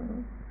 o'clock, I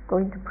am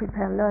going to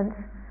prepare lunch.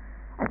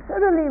 And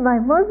suddenly my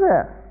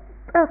mother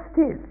burst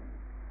in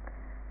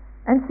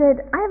and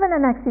said, I have had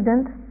an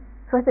accident.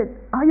 So I said,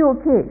 are you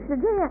okay? She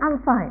said, yeah,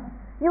 I'm fine.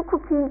 You're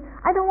cooking.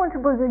 I don't want to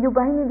bother you,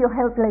 but I need your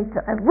help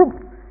later. And whoop,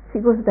 she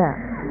goes down.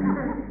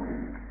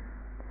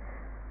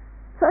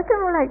 So I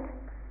kind of like,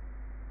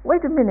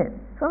 wait a minute.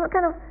 So I'm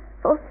kind of,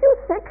 for a few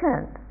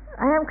seconds,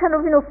 I am kind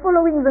of,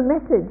 following the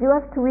message. You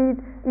have to eat,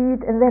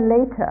 and then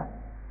later.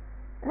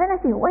 And then I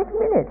think, wait a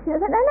minute, she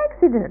has had an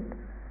accident.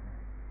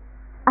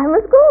 I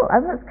must go. I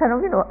must kind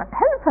of,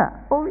 help her,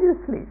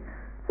 obviously.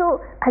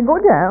 So I go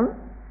down,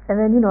 and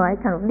then, I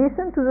kind of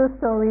listen to the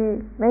story,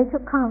 make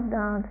her calm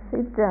down,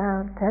 sit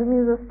down, tell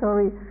me the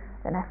story.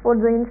 And I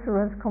phoned the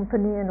insurance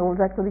company and all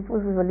that, because it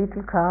was with a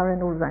little car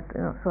and all that,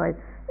 So I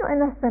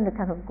spent a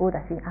kind of good,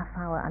 I think, half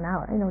hour, an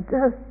hour,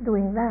 just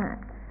doing that.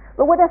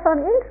 But what I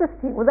found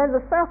interesting was that the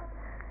first,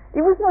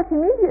 it was not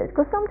immediate,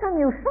 because sometimes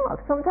you're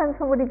shocked. Sometimes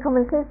somebody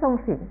comes and says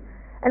something,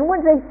 and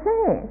what they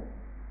say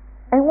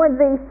and what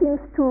they seem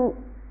to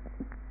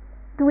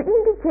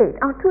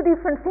indicate are two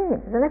different things.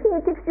 And I think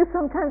it takes you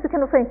some time to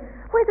kind of think,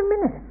 wait a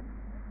minute,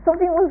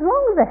 something was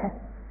wrong there,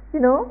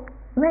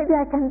 maybe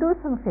I can do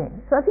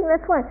something. So I think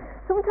that's why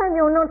sometimes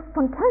you're not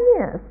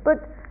spontaneous,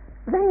 but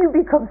then you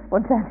become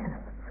spontaneous.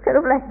 It's kind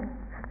of like,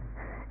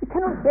 it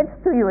kind of gets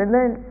to you, and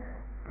then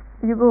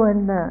you go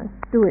and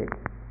do it.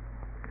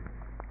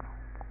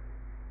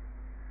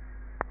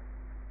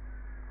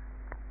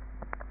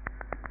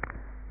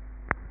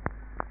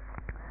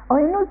 Or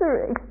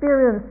another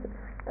experience,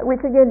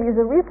 which again is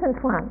a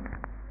recent one,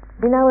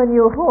 in our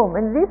new home,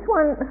 and this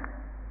one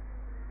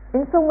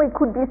in some way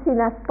could be seen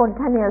as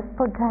spontaneous.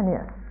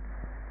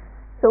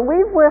 So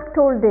we've worked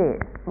all day,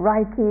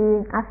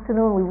 writing,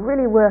 afternoon, we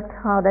really worked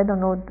hard,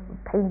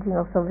 painting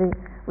or something,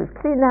 we've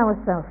cleaned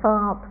ourselves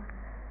up,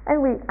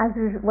 and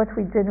what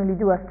we generally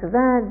do after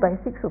that, by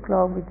 6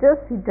 o'clock, we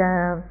just sit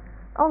down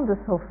on the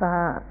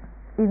sofa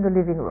in the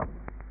living room.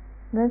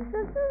 Then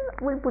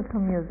we'll put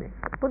some music.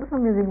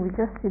 We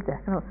just sit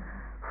there,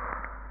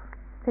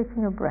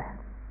 taking a breath.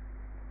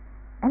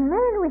 And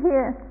then we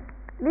hear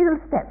little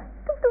steps.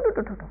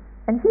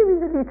 And here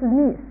is a little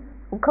niece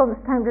who comes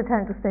time to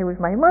time to stay with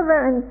my mother,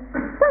 and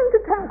time to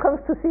time comes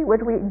to see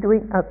what we're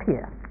doing up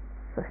here.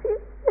 So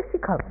she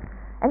comes.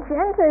 And she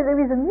enters, there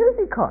is a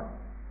music on.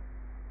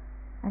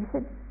 And she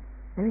said,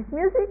 there is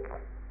music,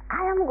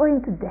 I am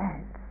going to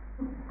dance.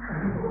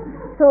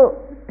 So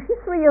she's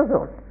 3 years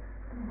old.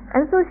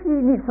 And so she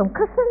needs some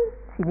cushions,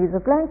 she needs a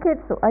blanket,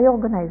 so I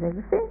organize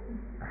everything.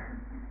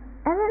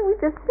 And then we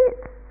just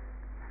sit.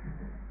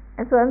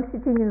 And so I'm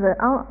sitting in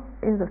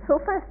the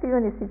sofa,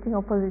 Stephen is sitting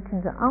opposite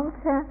in the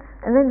armchair,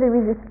 and then there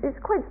is it's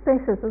quite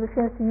spacious, so she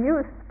has to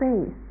use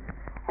space.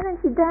 And then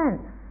she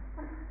dances.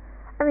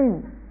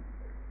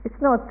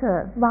 It's not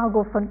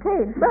Margot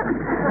Fontaine, but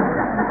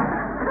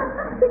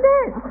she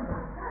danced.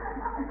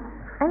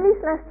 And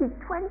this lasted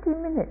 20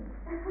 minutes,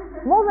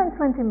 more than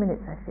 20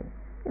 minutes, I think,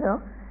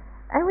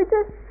 And we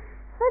just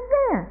sat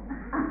there.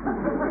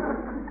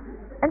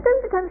 And time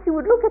to time she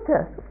would look at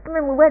us. We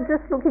were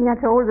just looking at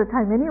her all the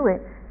time anyway,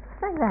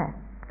 just like that.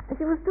 And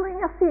she was doing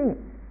her thing.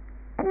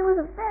 And it was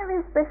a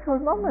very special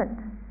moment.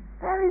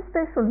 Very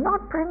special,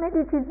 not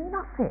premeditated,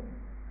 nothing.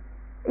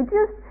 It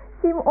just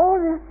seemed all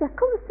the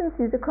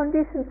circumstances, the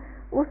conditions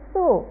were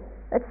so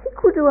that she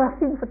could do her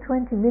thing for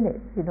 20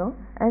 minutes,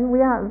 And we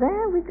are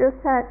there, we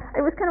just sat.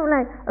 It was kind of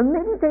like a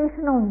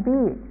meditation on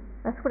being.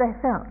 That's what I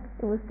felt.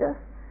 It was just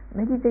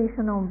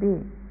meditation on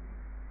being.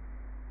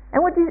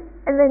 And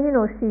then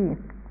she,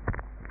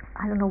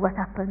 I don't know what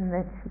happened,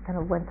 then she kind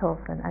of went off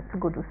and had to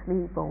go to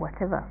sleep or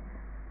whatever.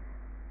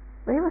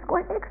 But it was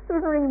quite an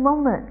extraordinary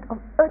moment of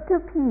utter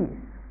peace,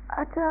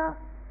 utter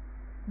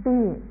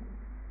being.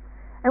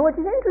 And what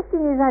is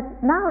interesting is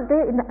that now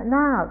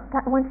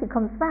when she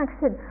comes back,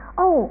 she said,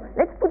 oh,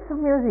 let's put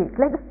some music,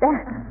 let's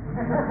dance.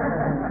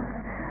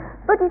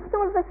 But it's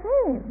not the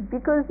same,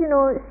 because, she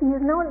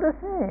is not the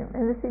same,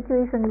 and the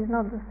situation is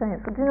not the same.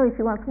 So, if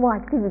she wants more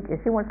activity,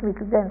 she wants me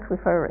to dance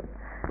with her,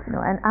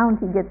 and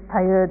Auntie gets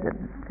tired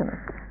and kind of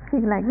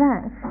things like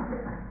that.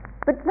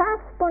 But that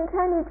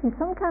spontaneity,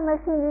 sometimes I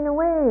think, in a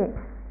way,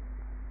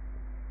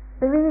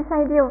 there is this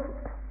idea of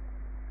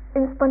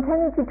in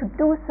spontaneity to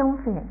do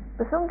something,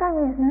 but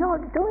sometimes it's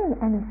not doing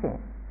anything.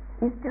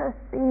 It's just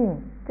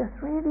being, just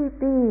really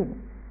being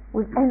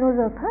with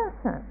another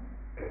person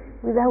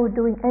without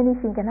doing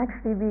anything can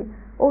actually be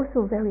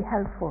also very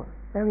helpful,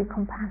 very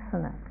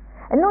compassionate.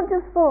 And not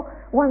just for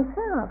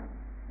oneself,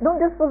 not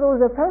just for the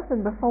other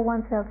person, but for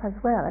oneself as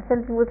well. I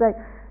felt it was like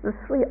the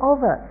three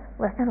of us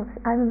were kind of,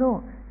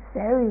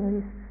 sharing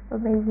these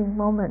amazing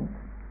moments.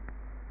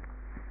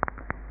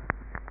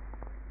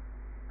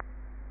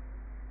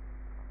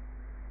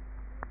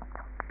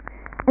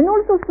 And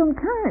also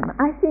sometimes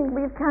I think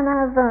we can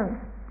have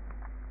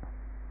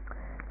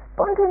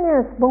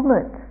spontaneous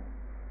moments,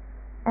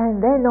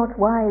 and they're not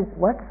wise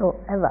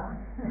whatsoever.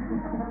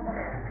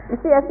 You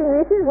see, I think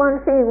this is one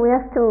thing we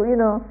have to,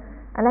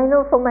 and I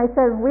know for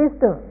myself,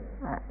 wisdom.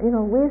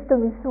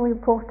 Wisdom is so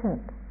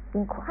important.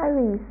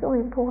 Inquiry is so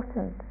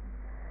important.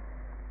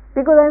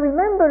 Because I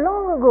remember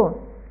long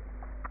ago,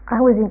 I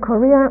was in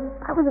Korea,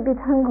 I was a bit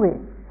hungry,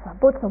 so I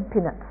bought some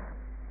peanuts.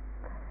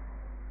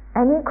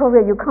 And in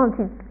Korea, you can't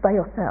eat by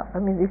yourself. I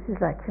mean, this is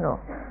like,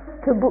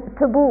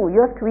 taboo. You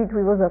have to eat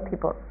with other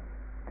people.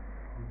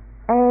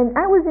 And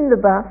I was in the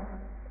bus,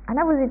 and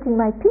I was eating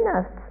my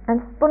peanuts, and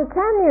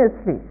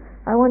spontaneously,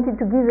 I wanted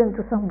to give them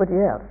to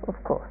somebody else,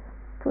 of course,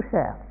 to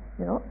share,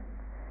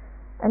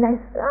 And I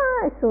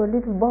saw a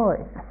little boy.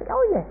 I said,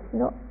 oh yes,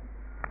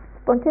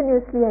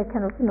 Spontaneously, I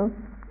kind of,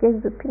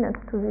 gave the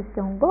peanuts to this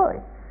young boy.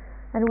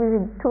 And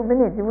within 2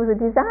 minutes, it was a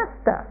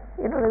disaster.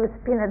 There was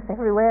peanuts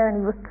everywhere, and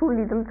he was too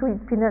little to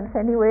eat peanuts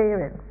anyway,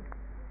 and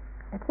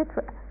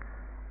etc.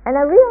 And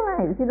I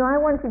realized, I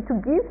wanted to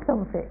give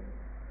something,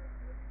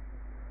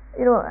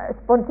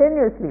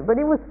 spontaneously, but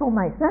it was for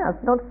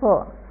myself, not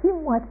for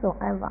him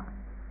whatsoever.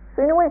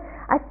 So in a way,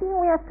 I think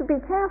we have to be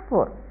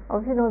careful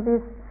of,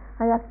 this,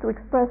 I have to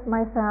express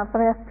myself,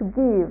 I have to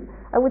give.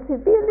 I would say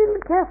be a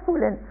little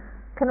careful and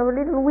kind of a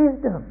little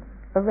wisdom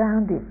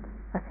around it.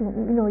 I think,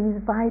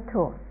 is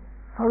vital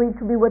for it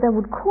to be what I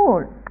would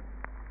call,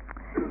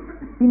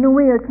 in a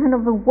way, a kind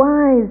of a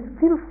wise,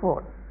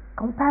 skillful,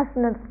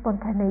 compassionate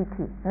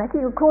spontaneity. And I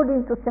think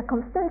according to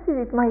circumstances,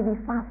 it might be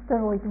faster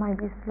or it might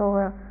be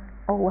slower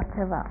or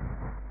whatever.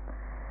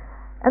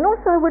 And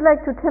also I would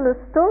like to tell a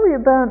story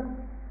about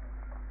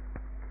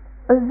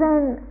a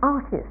Zen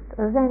artist,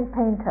 a Zen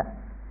painter.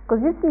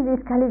 Because you see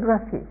this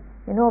calligraphy,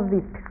 of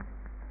this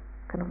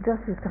kind of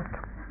just this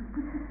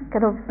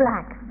kind of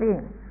black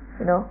thing,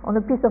 on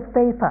a piece of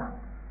paper.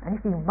 And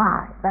you think,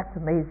 my, that's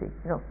amazing,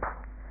 this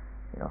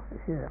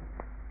is a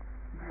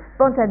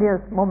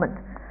spontaneous moment.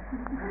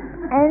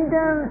 And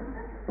there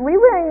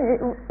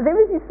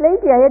was this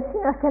lady, I had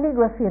seen her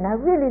calligraphy, and I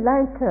really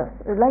liked her,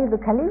 liked the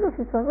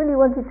calligraphy, so I really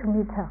wanted to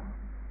meet her.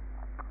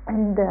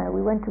 And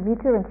we went to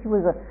meet her, and she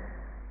was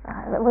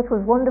what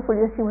was wonderful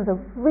is she was a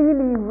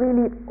really,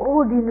 really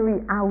ordinary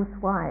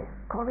housewife,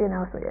 Korean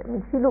housewife. I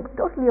mean, she looked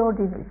totally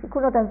ordinary. She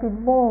could not have been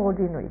more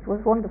ordinary. It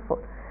was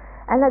wonderful.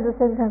 And at the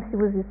same time, she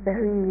was this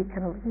very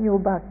kind of knew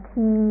about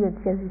tea, and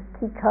she has these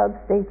teacups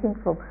dating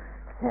from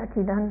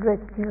 1300.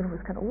 She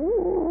was kind of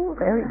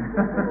very,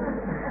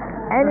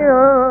 and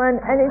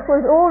and it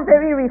was all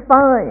very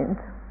refined.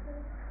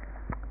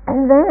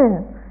 And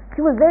then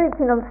she was very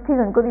keen on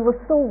Stephen because he was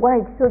so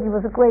white. She thought he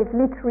was a great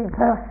literary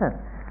person,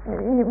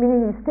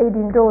 meaning he stayed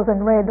indoors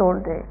and read all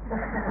day.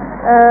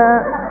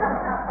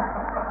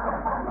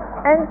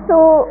 And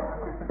so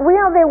we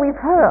are there with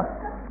her,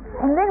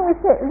 and then we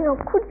say,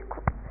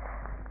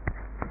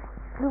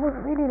 we would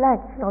really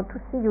like, to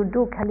see you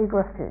do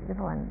calligraphy, and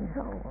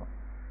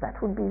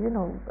that would be,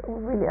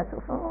 really.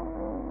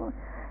 So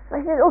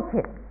I said,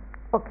 okay,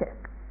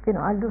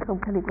 I'll do some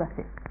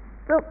calligraphy.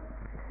 So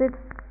she sits,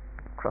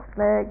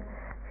 cross-legged.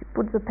 She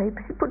put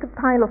a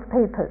pile of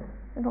papers,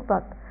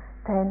 about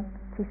 10,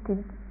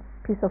 15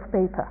 pieces of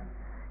paper.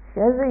 She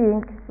has the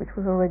ink, which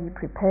was already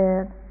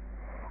prepared,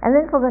 and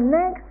then for the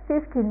next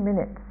 15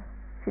 minutes,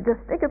 she just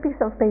take a piece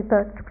of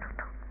paper,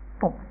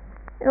 boom,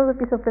 another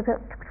piece of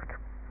paper,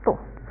 boom.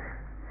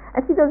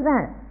 And she does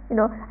that,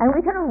 and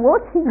we kind of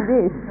watching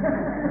this.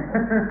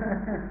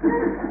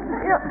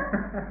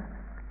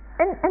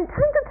 And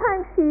time to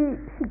time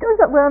she does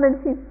that well, and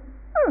she,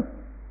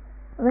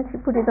 and then she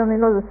put it on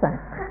another side.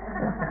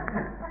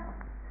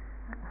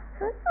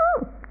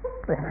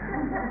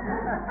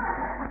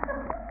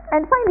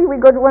 And finally we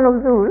got one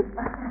of those,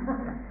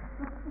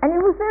 and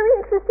it was very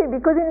interesting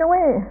because in a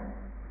way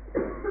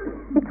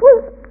it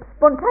was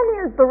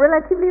spontaneous but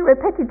relatively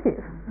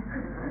repetitive.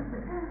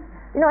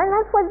 And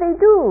that's what they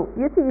do.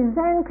 You see,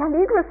 Zen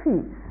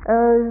calligraphy,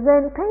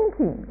 Zen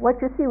painting,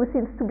 what you see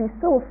seems to be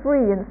so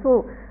free and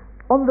so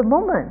on the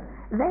moment.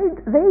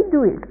 They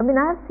do it. I mean,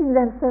 I've seen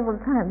them several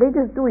times. They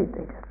just do it.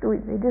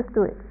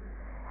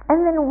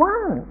 And then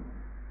one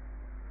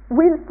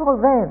will for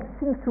them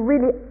seems to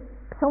really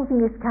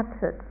something is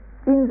captured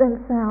in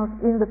themselves,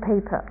 in the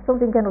paper,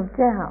 something kind of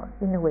gel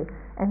in a way,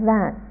 and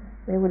that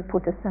they will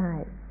put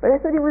aside. But I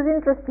thought it was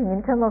interesting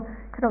in terms of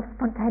kind of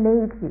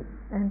spontaneity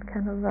and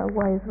kind of a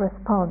wise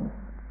response.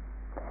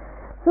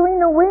 So in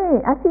a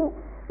way, I think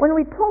when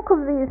we talk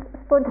of this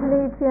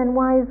spontaneity and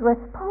wise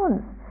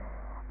response,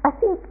 I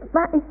think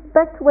that is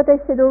back to what I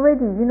said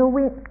already.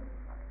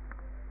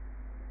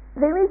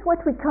 There is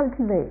what we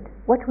cultivate,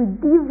 what we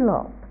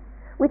develop,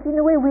 which in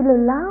a way will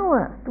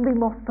allow us to be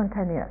more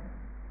spontaneous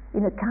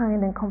in a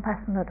kind and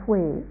compassionate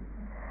way.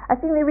 I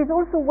think there is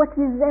also what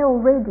is there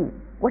already,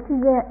 what is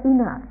there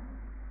in us,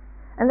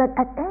 and that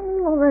at any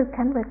moment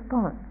can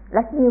respond,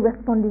 like me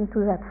responding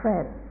to that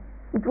friend.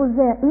 It was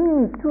there in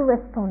me to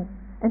respond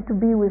and to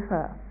be with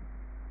her,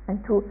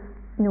 and to,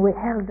 in a way,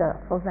 held her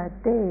for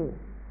that day.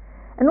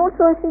 And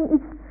also I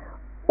think it's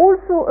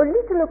also a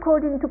little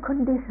according to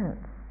conditions.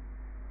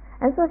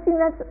 And so I think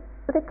that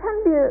there can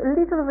be a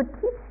little of a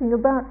teaching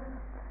about,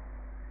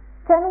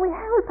 can we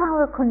help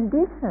our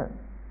conditions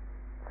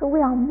so we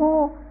are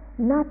more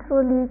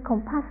naturally,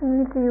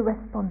 compassionately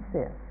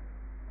responsive?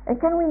 And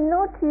can we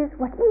notice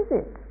what is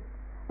it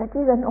that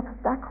is an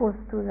obstacle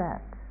to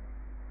that?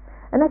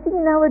 And I think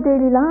in our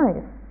daily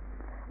life,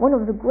 one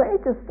of the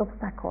greatest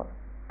obstacles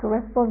to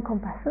respond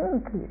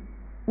compassionately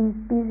is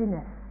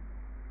busyness.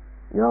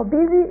 You are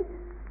busy,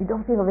 you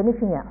don't think of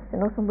anything else.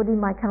 Somebody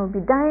might kind of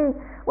be dying.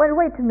 Well,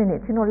 wait a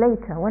minute,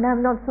 later, when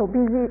I'm not so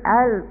busy,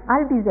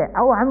 I'll be there.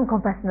 Oh, I'm a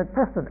compassionate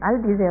person,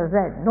 I'll be there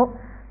then. No,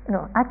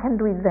 I can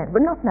do it then,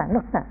 but not now,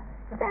 not now.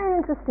 Very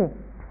interesting.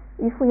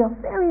 If we are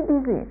very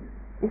busy,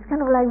 it's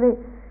kind of like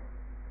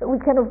we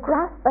kind of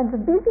grasp at the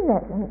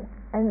busyness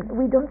and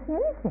we don't see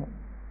anything.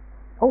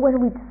 Or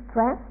when we're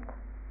stressed,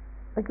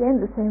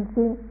 again the same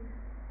thing.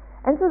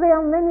 And so there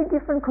are many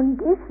different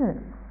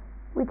conditions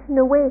which in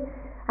a way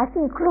I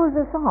think close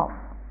us off.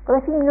 But I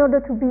think in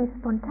order to be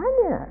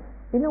spontaneous,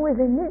 in a way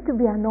there needs to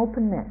be an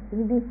openness,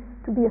 there needs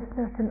to be a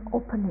certain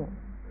opening,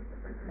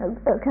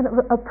 a kind of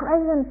a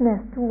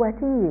presentness to what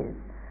is,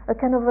 a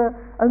kind of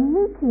a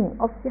meeting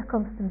of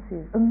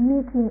circumstances, a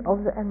meeting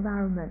of the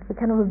environment, a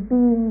kind of a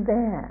being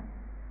there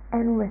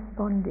and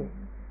responding.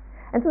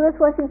 And so that's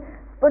why I think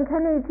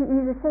spontaneity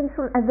is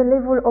essential at the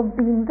level of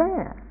being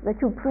there, that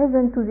you're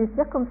present to these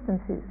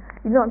circumstances.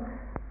 You're not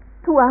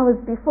 2 hours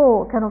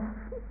before kind of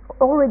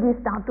already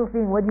start to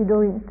think what you're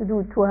going to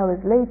do 2 hours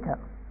later,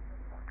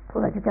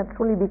 so that you can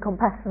truly be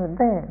compassionate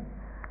then.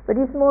 But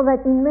it's more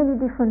that in many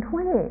different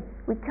ways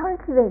we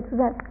cultivate so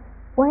that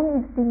when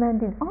it's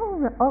demanded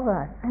of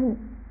us and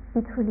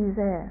it's really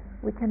there,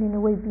 we can in a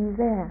way be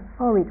there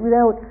for it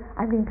without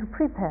having to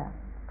prepare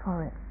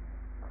for it.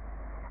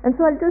 And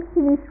so I'll just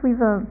finish with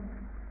a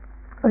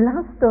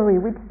last story,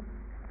 which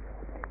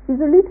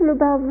is a little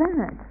about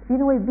that,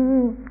 in a way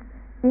being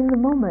in the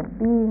moment,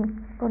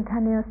 being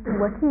spontaneous to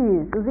what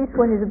is. So this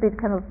one is a bit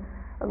kind of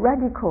a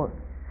radical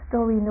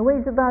story in a way.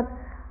 It's about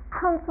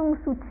Aung San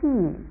Suu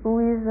Kyi, who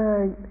is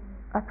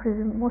I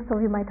presume most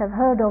of you might have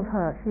heard of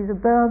her. She's a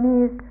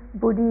Burmese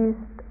Buddhist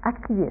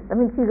activist. I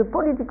mean, she's a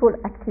political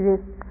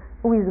activist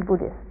who is a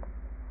Buddhist,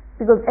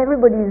 because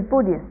everybody is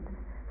Buddhist.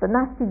 The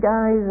nasty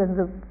guys and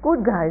the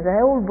good guys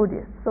are all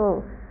Buddhists.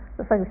 So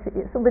the fact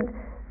she's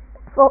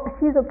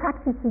a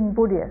practicing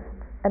Buddhist,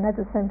 and at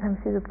the same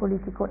time she's a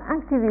political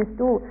activist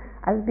who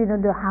has been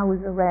under house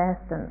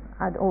arrest and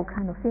had all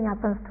kind of thing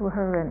happens to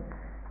her, and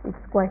it's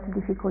quite a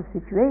difficult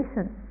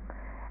situation.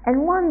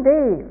 And one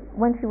day,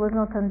 when she was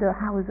not under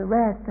house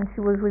arrest and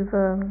she was with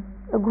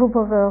a group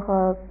of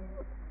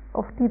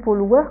people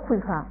who work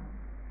with her,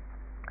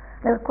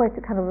 there was quite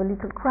a kind of a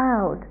little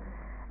crowd,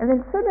 and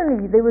then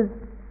suddenly there was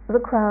the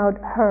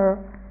crowd, her,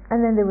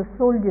 and then there were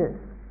soldiers,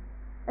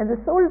 and the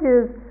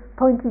soldiers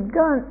pointed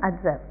guns at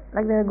them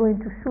like they were going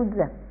to shoot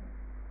them.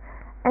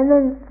 And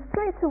then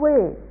straight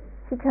away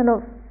she kind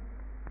of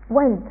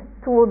went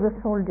toward the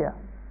soldier.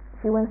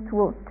 She went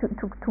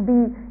to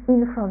be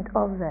in front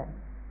of them.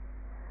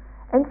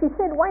 And she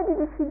said, why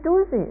did she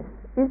do this?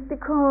 It's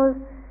because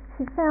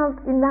she felt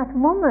in that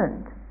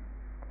moment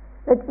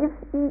that if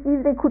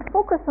they could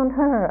focus on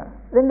her,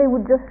 then they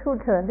would just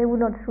shoot her, they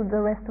would not shoot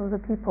the rest of the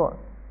people.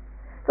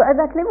 So at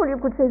that level you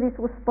could say this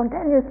was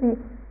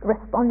spontaneously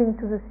responding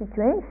to the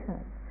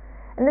situation.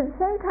 And at the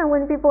same time,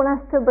 when people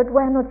asked her, but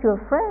why not you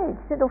afraid?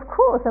 She said, of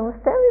course, I was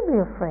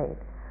terribly afraid.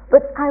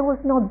 But I was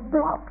not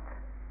blocked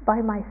by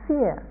my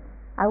fear.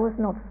 I was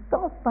not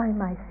stopped by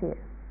my fear.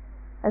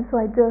 And so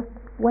I just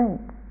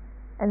went.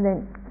 And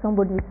then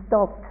somebody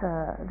stopped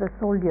the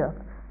soldier.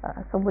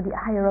 Somebody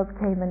higher up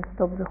came and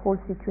stopped the whole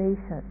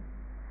situation.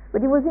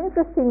 But it was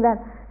interesting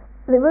that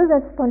there was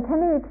that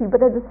spontaneity,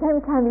 but at the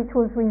same time it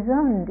was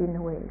reasoned in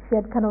a way. She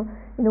had kind of,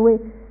 in a way,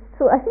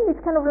 so I think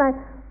it's kind of like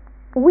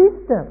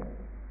wisdom,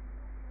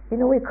 in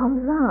a way,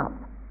 comes up.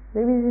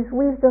 There is this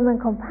wisdom and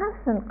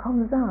compassion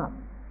comes up,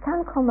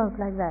 can come up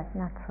like that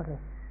naturally.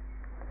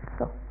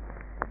 So,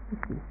 this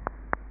is.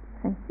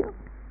 Thank you.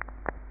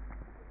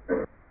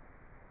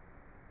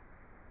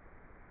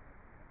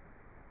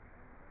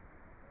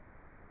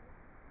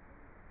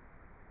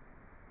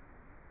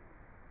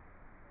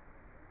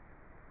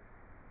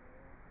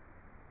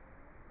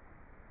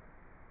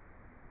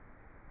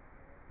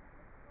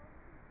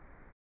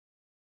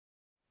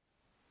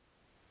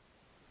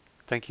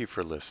 Thank you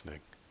for listening.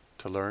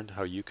 To learn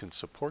how you can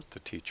support the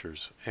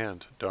teachers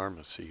and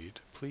Dharma Seed,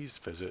 please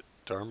visit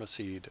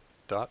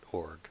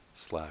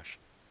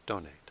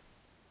dharmaseed.org/donate.